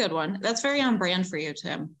 That's a good one. That's very on brand for you,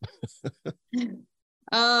 Tim.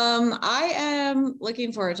 I am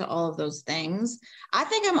looking forward to all of those things. I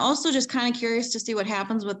think I'm also just kind of curious to see what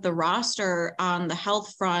happens with the roster on the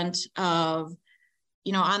health front of,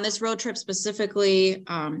 on this road trip specifically.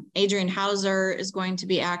 Adrian Hauser is going to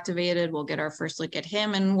be activated. We'll get our first look at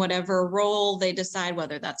him in whatever role they decide,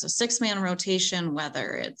 whether that's a 6-man rotation,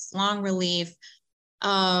 whether it's long relief.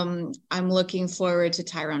 I'm looking forward to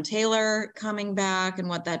Tyrone Taylor coming back and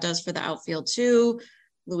what that does for the outfield too.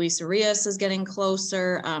 Luis Arias is getting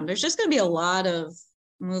closer. There's just going to be a lot of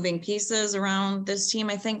moving pieces around this team,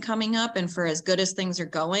 I think, coming up. And for as good as things are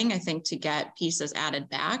going, I think to get pieces added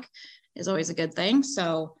back is always a good thing.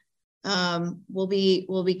 So we'll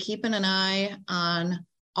be keeping an eye on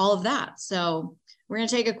all of that. So we're going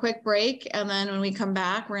to take a quick break. And then when we come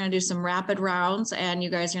back, we're going to do some rapid rounds, and you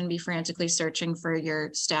guys are going to be frantically searching for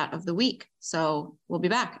your stat of the week. So we'll be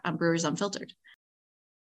back on Brewers Unfiltered.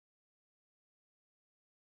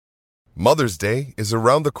 Mother's Day is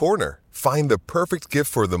around the corner. Find the perfect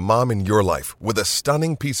gift for the mom in your life with a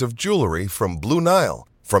stunning piece of jewelry from Blue Nile.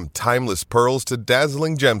 From timeless pearls to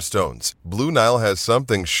dazzling gemstones, Blue Nile has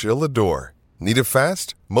something she'll adore. Need it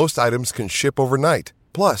fast? Most items can ship overnight.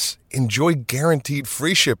 Plus, enjoy guaranteed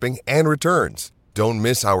free shipping and returns. Don't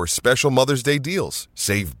miss our special Mother's Day deals.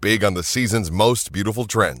 Save big on the season's most beautiful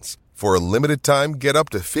trends. For a limited time, get up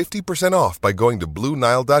to 50% off by going to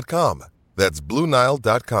BlueNile.com. That's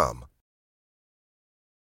BlueNile.com.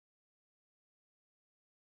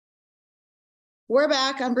 We're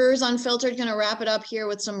back on Brewers Unfiltered. Going to wrap it up here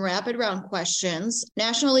with some rapid round questions.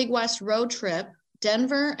 National League West road trip,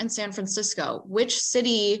 Denver and San Francisco. Which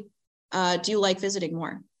city do you like visiting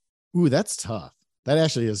more? Ooh, that's tough. That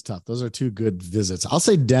actually is tough. Those are two good visits. I'll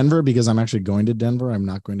say Denver because I'm actually going to Denver. I'm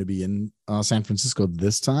not going to be in San Francisco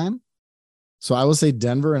this time. So I will say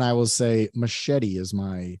Denver, and I will say Machete is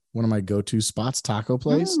one of my go-to spots, taco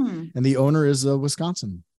place. And the owner is a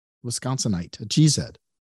Wisconsinite, a cheesehead.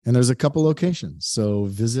 And there's a couple locations. So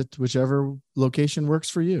visit whichever location works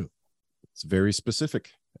for you. It's very specific,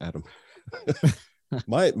 Adam.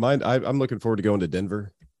 I'm looking forward to going to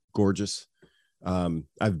Denver. Gorgeous.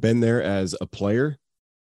 I've been there as a player,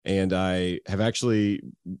 and I have actually,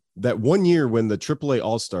 that one year when the AAA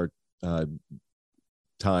All-Star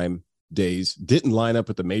time days didn't line up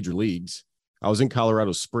with the major leagues, I was in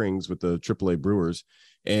Colorado Springs with the AAA Brewers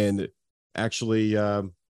and actually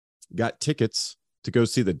got tickets to go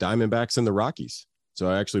see the Diamondbacks and the Rockies. So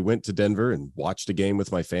I actually went to Denver and watched a game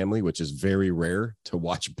with my family, which is very rare to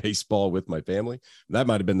watch baseball with my family. That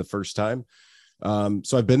might've been the first time.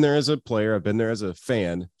 So I've been there as a player. I've been there as a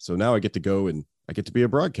fan. So now I get to go and I get to be a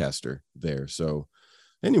broadcaster there. So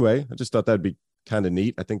anyway, I just thought that'd be kind of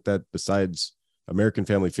neat. I think that besides American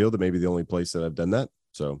Family Field, that may be the only place that I've done that.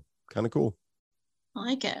 So kind of cool. I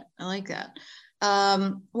like it. I like that.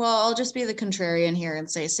 Well, I'll just be the contrarian here and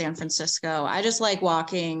say San Francisco. I just like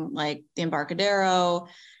walking like the Embarcadero,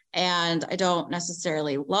 and I don't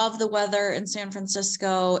necessarily love the weather in San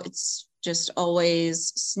Francisco. It's just always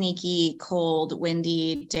sneaky, cold,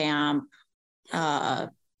 windy, damp,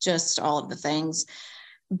 just all of the things.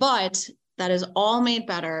 But that is all made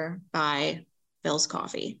better by Phil's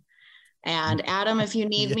Coffee. And Adam, if you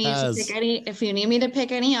need me to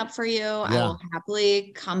pick any up for you, I will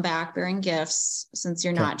happily come back bearing gifts since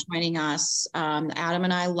you're not joining us. Adam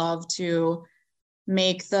and I love to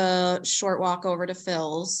make the short walk over to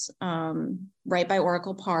Phil's, right by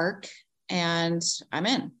Oracle Park, and I'm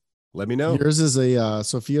in. Let me know. Yours is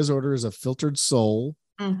Sophia's order is a filtered soul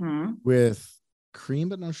with cream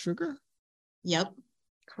but no sugar. Yep,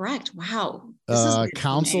 correct. Wow.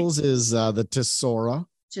 Council's is the Tesora.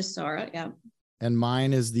 Tesora, yeah. And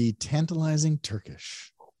mine is the tantalizing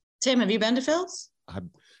Turkish. Tim, have you been to Phil's?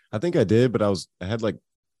 I think I did, but I had like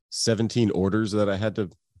 17 orders that I had to.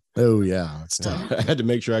 Oh yeah, that's tough. I had to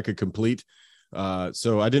make sure I could complete.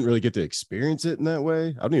 So I didn't really get to experience it in that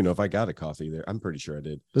way. I don't even know if I got a coffee there. I'm pretty sure I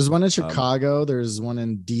did. There's one in Chicago. There's one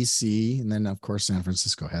in DC, and then of course San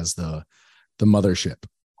Francisco has the mothership.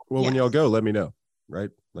 Well, when y'all go, let me know. Right,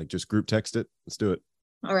 like just group text it. Let's do it.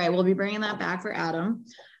 All right, we'll be bringing that back for Adam.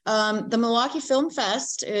 The Milwaukee Film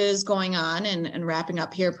Fest is going on and wrapping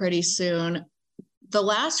up here pretty soon. The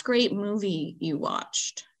last great movie you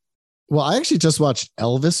watched? Well, I actually just watched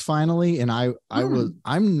Elvis finally, and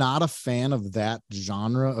I'm not a fan of that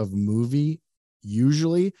genre of movie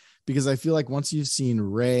usually, because I feel like once you've seen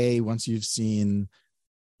Ray, once you've seen,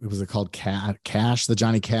 what was it called? Cash, the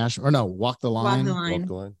Johnny Cash, or no, Walk the Line. Walk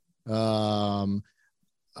the Line.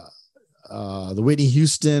 The Whitney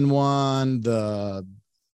Houston one, the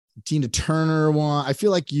Tina Turner one. I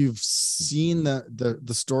feel like you've seen the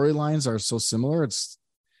storylines are so similar.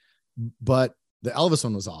 But the Elvis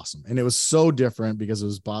one was awesome. And it was so different because it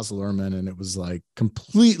was Baz Luhrmann, and it was like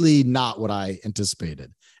completely not what I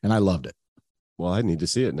anticipated. And I loved it. Well, I need to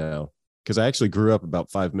see it now because I actually grew up about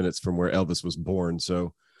 5 minutes from where Elvis was born.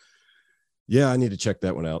 So yeah, I need to check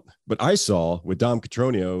that one out. But I saw with Dom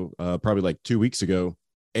Catronio probably like 2 weeks ago,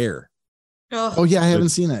 Air. Oh yeah, I haven't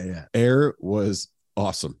seen that yet. Air was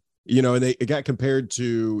awesome. You know, and it got compared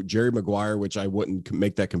to Jerry Maguire, which I wouldn't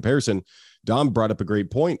make that comparison. Dom brought up a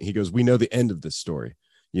great point. He goes, we know the end of this story,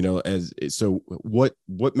 you know, so what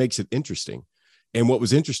makes it interesting? And what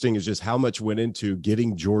was interesting is just how much went into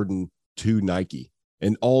getting Jordan to Nike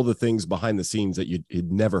and all the things behind the scenes that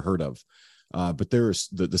you'd never heard of. But there's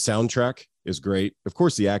the soundtrack is great. Of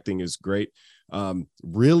course, the acting is great.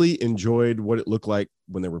 Really enjoyed what it looked like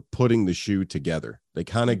when they were putting the shoe together. They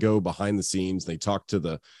kind of go behind the scenes. They talk to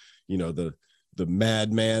the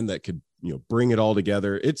madman that could, bring it all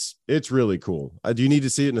together. It's really cool. Do you need to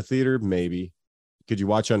see it in a theater? Maybe. Could you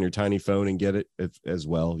watch on your tiny phone and get it as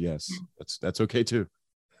well? Yes, that's okay too.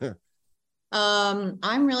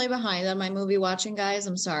 I'm really behind on my movie watching, guys.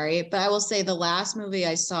 I'm sorry, but I will say the last movie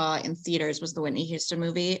I saw in theaters was the Whitney Houston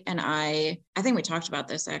movie, and I think we talked about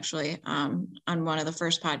this actually on one of the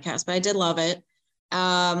first podcasts, but I did love it.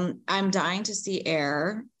 I'm dying to see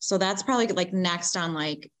Air, so that's probably like next on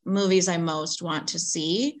like movies I most want to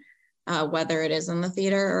see, whether it is in the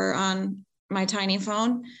theater or on my tiny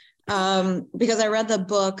phone. Because I read the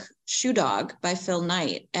book Shoe Dog by Phil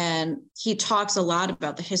Knight, and he talks a lot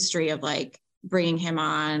about the history of like bringing him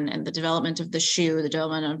on and the development of the shoe, the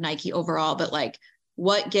development of Nike overall, but like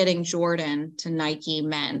what getting Jordan to Nike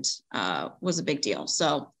meant was a big deal.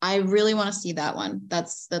 So I really want to see that one.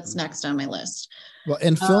 That's next on my list. Well,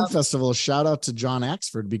 in film festival, shout out to John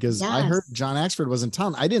Axford, because I heard John Axford was in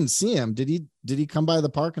town. I didn't see him. Did he come by the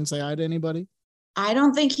park and say hi to anybody? I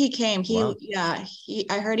don't think he came. Wow.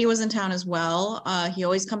 I heard he was in town as well. He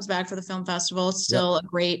always comes back for the film festival. Still a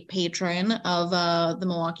great patron of the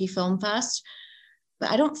Milwaukee Film Fest.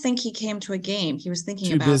 But I don't think he came to a game. He was thinking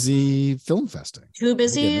too busy film festing. Too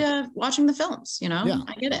busy watching the films, Yeah.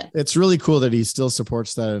 I get it. It's really cool that he still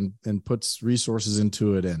supports that and puts resources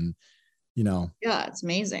into it. And, yeah, it's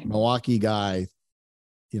amazing. Milwaukee guy,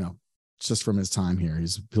 just from his time here,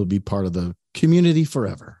 he'll be part of the community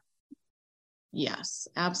forever. Yes,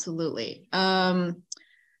 absolutely.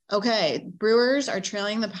 Okay. Brewers are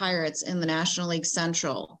trailing the Pirates in the National League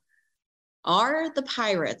Central. Are the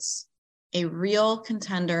Pirates a real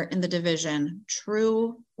contender in the division?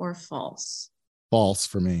 True or false? False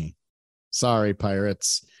for me. Sorry,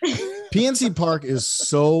 Pirates. PNC Park is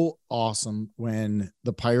so awesome when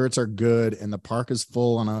the Pirates are good and the park is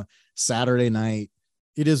full on a Saturday night.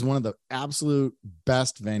 It is one of the absolute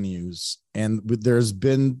best venues. And there's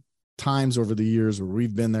been times over the years where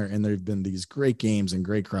we've been there and there've been these great games and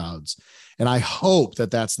great crowds. And I hope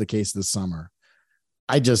that that's the case this summer.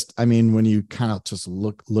 When you kind of just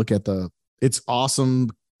look at it's awesome.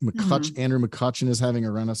 Andrew McCutchen is having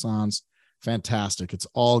a renaissance. Fantastic. It's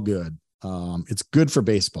all good. It's good for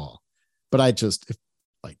baseball, but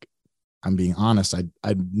I'm being honest,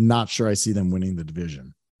 I'm not sure I see them winning the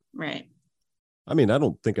division. Right. I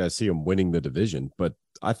don't think I see them winning the division, but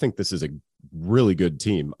I think this is a really good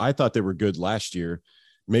team. I thought they were good last year.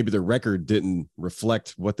 Maybe the record didn't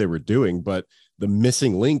reflect what they were doing, but the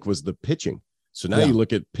missing link was the pitching. So now you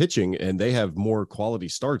look at pitching and they have more quality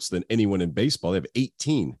starts than anyone in baseball. They have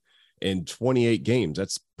 18 in 28 games.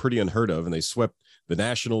 That's pretty unheard of. And they swept the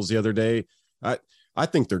Nationals the other day. I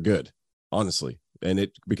think they're good, honestly. And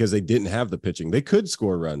because they didn't have the pitching, they could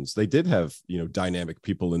score runs. They did have, dynamic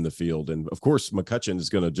people in the field. And of course, McCutchen is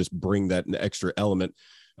going to just bring that extra element.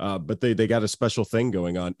 But they got a special thing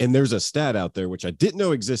going on. And there's a stat out there, which I didn't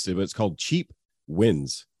know existed, but it's called cheap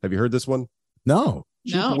wins. Have you heard this one? No.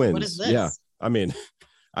 Cheap wins. What is this? Yeah.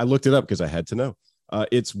 I looked it up because I had to know.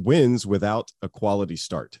 It's wins without a quality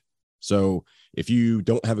start. So if you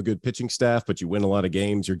don't have a good pitching staff, but you win a lot of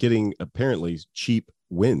games, you're getting apparently cheap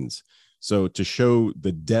wins. So to show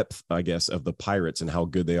the depth, I guess, of the Pirates and how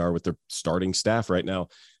good they are with their starting staff right now,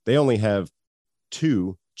 they only have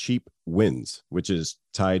 2 cheap wins, which is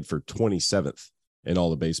tied for 27th in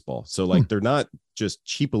all of baseball. So they're not just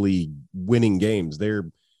cheaply winning games.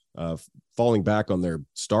 They're falling back on their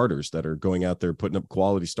starters that are going out there putting up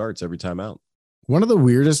quality starts every time out. One of the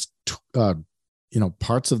weirdest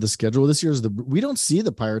parts of the schedule this year is we don't see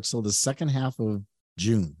the Pirates till the second half of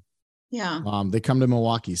June. Yeah. They come to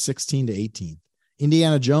Milwaukee 16 to 18.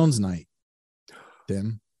 Indiana Jones night.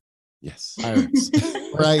 Tim. Yes. Pirates.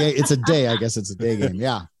 It's a day. I guess it's a day game.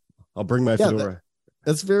 Yeah. I'll bring my fedora.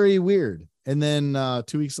 That's very weird. And then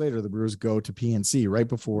 2 weeks later, the Brewers go to PNC right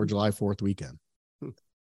before July 4th weekend.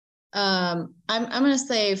 I'm going to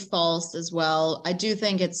say false as well. I do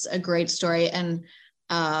think it's a great story. And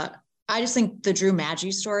I just think the Drew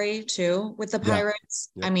Maggi story too, with the Pirates.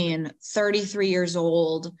 Yeah. I mean, 33 years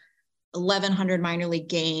old, 1,100 minor league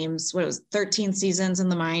games, 13 seasons in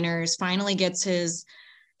the minors, finally gets his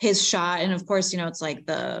shot. And of course, it's like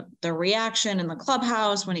the reaction in the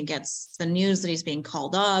clubhouse when he gets the news that he's being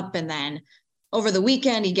called up. And then over the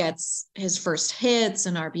weekend, he gets his first hits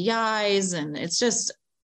and RBIs. And it's just,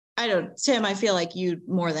 Tim, I feel like you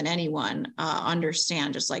more than anyone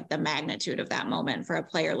understand just like the magnitude of that moment for a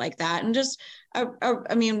player like that. And just,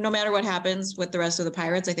 I mean, no matter what happens with the rest of the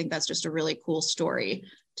Pirates, I think that's just a really cool story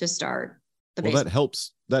to start the baseball.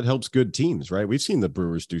 That helps good teams, right? We've seen the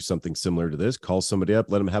Brewers do something similar to this, call somebody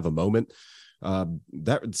up, let them have a moment.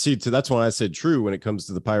 That's why I said true when it comes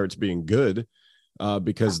to the Pirates being good,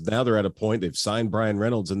 because now they're at a point, they've signed Brian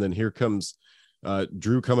Reynolds, and then here comes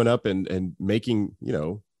Drew coming up and making,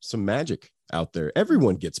 some magic out there.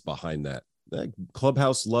 Everyone gets behind that. That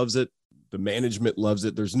clubhouse loves it. The management loves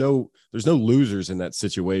it. There's no losers in that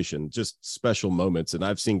situation, just special moments. And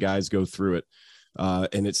I've seen guys go through it.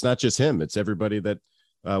 And it's not just him, it's everybody that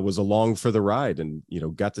was along for the ride and,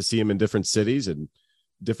 got to see him in different cities and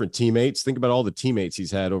different teammates. Think about all the teammates he's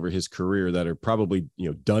had over his career that are probably,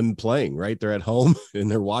 done playing, right? They're at home and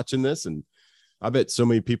they're watching this. And I bet so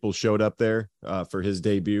many people showed up there for his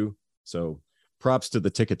debut. So props to the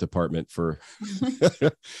ticket department for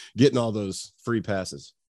getting all those free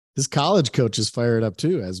passes. His college coach is fired up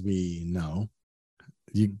too, as we know.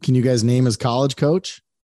 Can you guys name his college coach?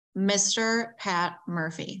 Mr. Pat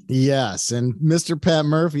Murphy. Yes, and Mr. Pat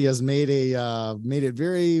Murphy has made it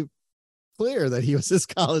very clear that he was his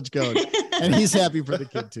college coach, and he's happy for the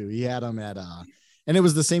kid too. He had him at and it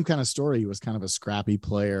was the same kind of story. He was kind of a scrappy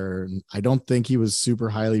player, and I don't think he was super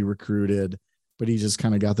highly recruited, but he just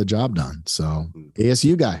kind of got the job done. So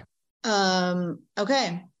ASU guy.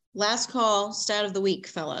 Okay. Last call, stat of the week,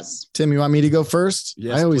 fellas. Tim, you want me to go first?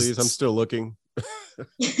 Yes, please. I'm still looking.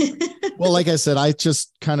 Well, like I said, I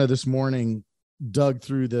just kind of this morning dug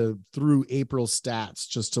through April stats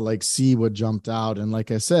just to like see what jumped out. And like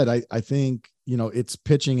I said, I think, it's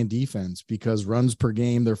pitching and defense, because runs per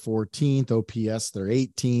game, they're 14th, OPS, they're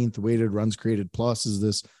 18th, weighted runs created plus is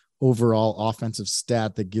this overall offensive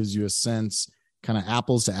stat that gives you a sense, kind of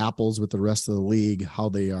apples to apples with the rest of the league, how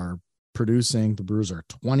they are producing. The Brewers are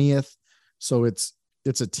 20th. So it's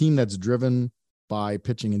a team that's driven by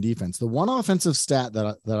pitching and defense. The one offensive stat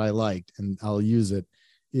that I liked, and I'll use it,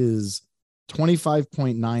 is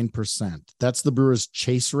 25.9%. That's the Brewers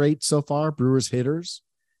chase rate so far, Brewers hitters.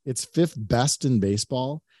 It's 5th best in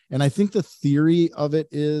baseball. And I think the theory of it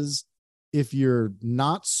is if you're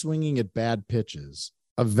not swinging at bad pitches,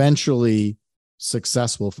 eventually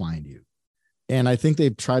success will find you. And I think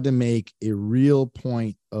they've tried to make a real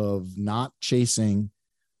point of not chasing.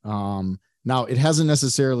 Now it hasn't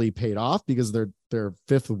necessarily paid off because they're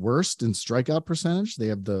 5th worst in strikeout percentage. They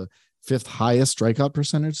have the 5th highest strikeout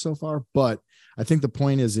percentage so far. But I think the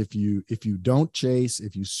point is if you don't chase,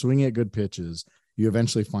 if you swing at good pitches, you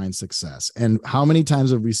eventually find success. And how many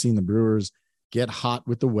times have we seen the Brewers get hot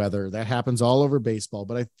with the weather? That happens all over baseball,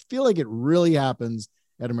 but I feel like it really happens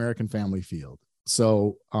at American Family Field.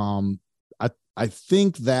 So I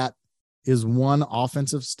think that is one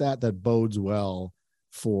offensive stat that bodes well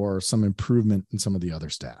for some improvement in some of the other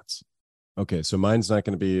stats. Okay, so mine's not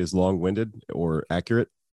going to be as long-winded or accurate.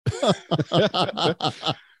 But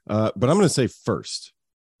I'm going to say first,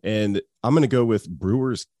 and I'm going to go with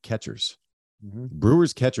Brewers catchers. Mm-hmm.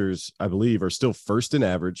 Brewers catchers, I believe, are still first in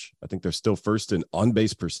average. I think they're still first in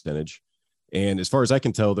on-base percentage. And as far as I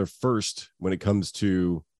can tell, they're first when it comes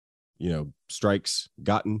to, strikes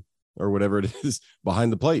gotten or whatever it is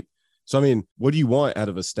behind the plate. So, I mean, what do you want out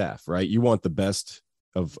of a staff, right? You want the best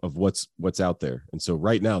of what's out there. And so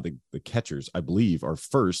right now, the catchers, I believe, are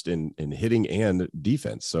first in hitting and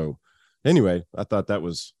defense. So anyway, I thought that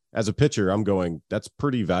was, as a pitcher, I'm going, that's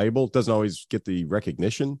pretty valuable. It doesn't always get the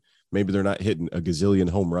recognition. Maybe they're not hitting a gazillion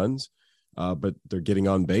home runs, but they're getting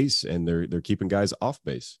on base and they're keeping guys off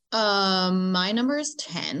base. My number is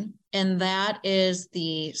 10, and that is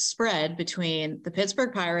the spread between the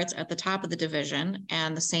Pittsburgh Pirates at the top of the division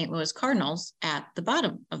and the St. Louis Cardinals at the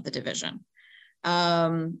bottom of the division.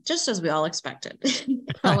 Just as we all expected.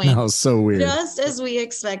 I know, so weird. Just as we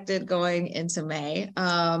expected going into May.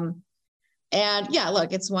 And yeah,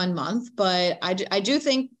 look, it's 1 month, but I do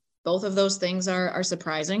think both of those things are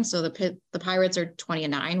surprising. So the Pirates are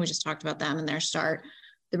 20-9. We just talked about them in their start.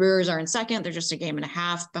 The Brewers are in second. They're just a game and a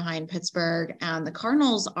half behind Pittsburgh. And the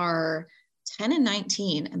Cardinals are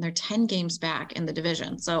 10-19, and they're 10 games back in the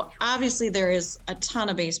division. So obviously there is a ton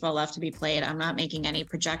of baseball left to be played. I'm not making any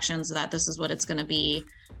projections that this is what it's going to be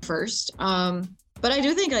first. But I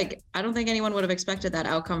do think, I don't think anyone would have expected that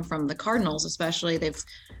outcome from the Cardinals, especially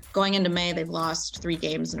going into May, they've lost 3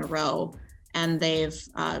 games in a row, and they've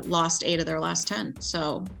lost 8 of their last 10.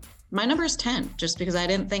 So my number is 10, just because I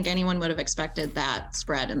didn't think anyone would have expected that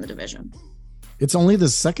spread in the division. It's only the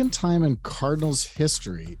second time in Cardinals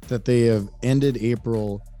history that they have ended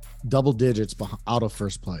April double digits out of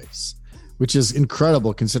first place, which is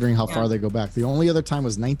incredible considering how far they go back. The only other time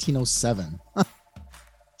was 1907.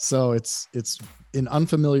 So it's an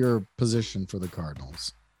unfamiliar position for the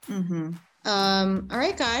Cardinals. Mm-hmm. All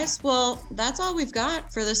right, guys. Well, that's all we've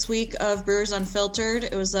got for this week of Brewers Unfiltered.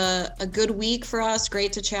 It was a good week for us.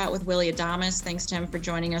 Great to chat with Willy Adames. Thanks to him for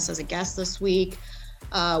joining us as a guest this week.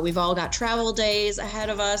 We've all got travel days ahead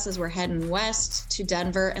of us as we're heading west to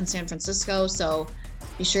Denver and San Francisco. So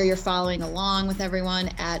be sure you're following along with everyone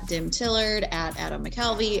at Dim Tillard, at Adam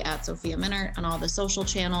McKelvey, at Sophia Minert on all the social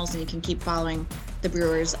channels. And you can keep following the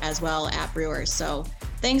Brewers as well at Brewers. So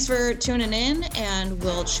thanks for tuning in, and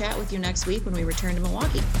we'll chat with you next week when we return to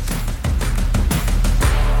Milwaukee.